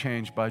lives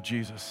changed by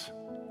Jesus.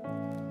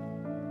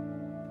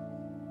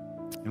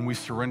 And we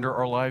surrender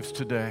our lives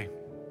today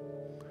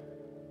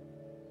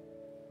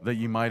that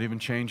you might even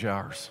change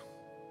ours.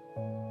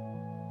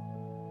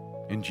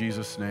 In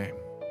Jesus' name.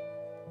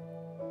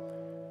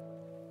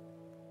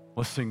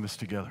 Let's sing this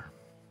together.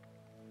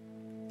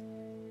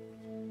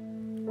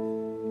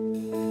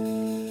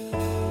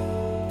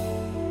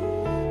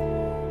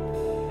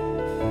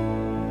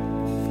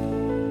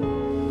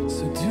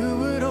 So do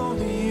what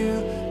only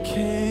you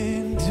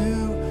can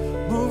do.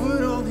 Move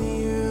what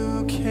only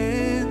you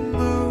can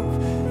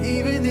move.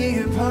 Even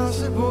the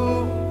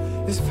impossible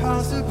is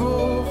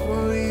possible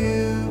for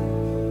you.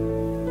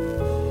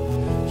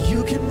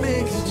 You can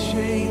make the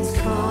chains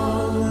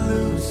come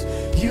loose.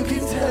 You can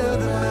tell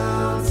the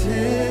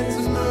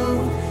mountains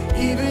move.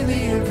 Even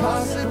the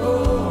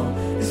impossible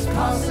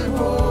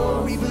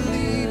possible. We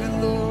believe in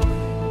Lord.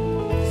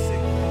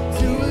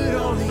 Do what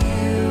only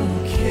you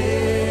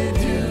can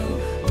do.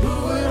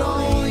 Move what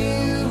only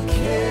you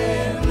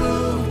can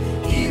move.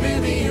 Even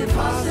the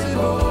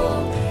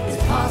impossible is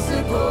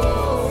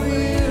possible for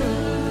you.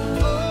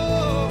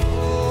 Oh,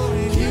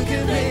 you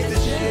can make the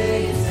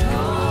chains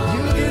come.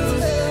 You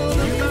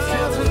can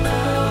tell the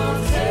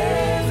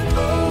mountains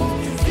move.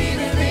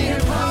 Even the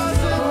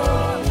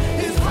impossible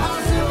is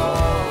possible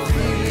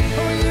for you.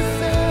 Oh, you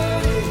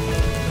said it.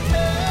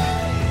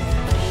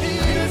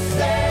 You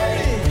said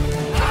it.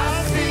 I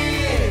see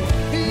it.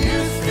 You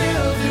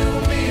still do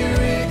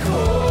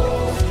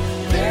miracles.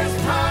 There's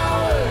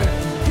power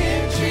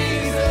in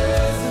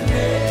Jesus'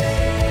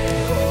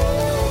 name.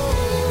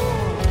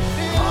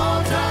 All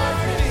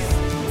darkness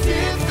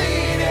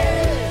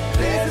defeated.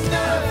 There's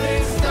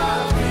nothing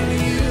stopping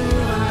you,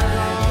 my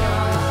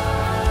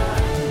God.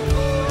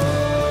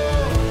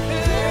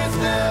 There's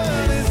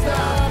nothing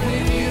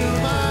stopping you,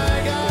 my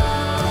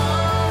God.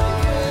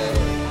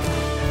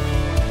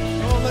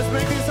 Oh, let's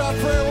make this our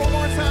prayer one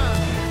more time.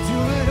 Do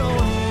what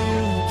only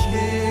you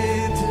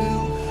can do.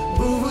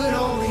 Move what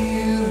only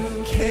you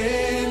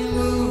can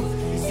move.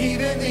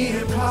 Even the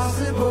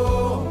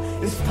impossible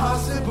is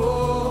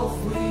possible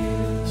for you.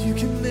 You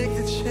can make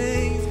the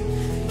chains.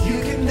 You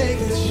can make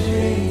the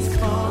chains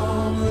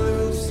come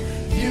loose.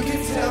 You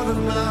can tell the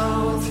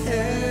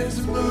mountains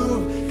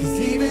move. 'Cause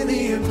even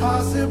the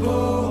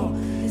impossible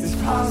is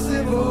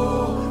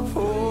possible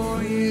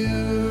for you.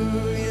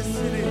 Yes,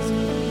 it is.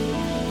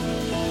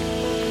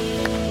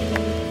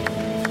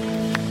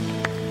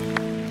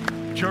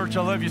 Church,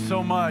 I love you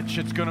so much.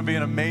 It's going to be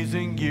an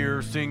amazing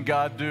year seeing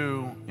God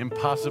do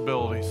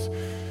impossibilities,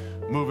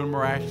 moving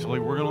miraculously.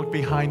 We're going to look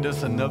behind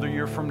us another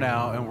year from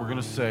now, and we're going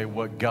to say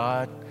what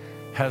God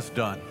has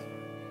done.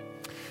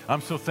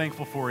 I'm so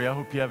thankful for you. I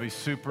hope you have a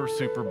super,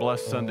 super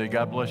blessed Sunday.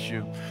 God bless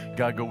you.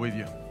 God go with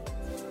you.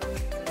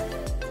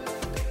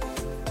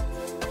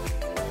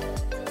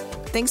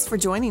 Thanks for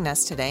joining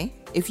us today.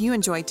 If you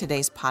enjoyed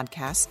today's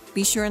podcast,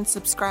 be sure and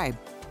subscribe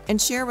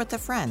and share with a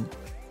friend.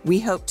 We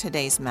hope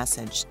today's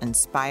message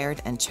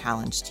inspired and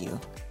challenged you.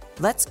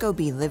 Let's go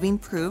be living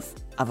proof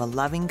of a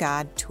loving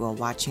God to a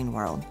watching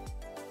world.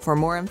 For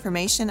more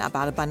information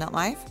about Abundant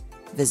Life,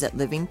 visit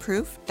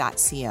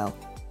livingproof.co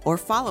or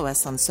follow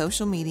us on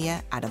social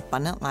media at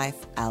Abundant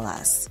Life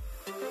LS.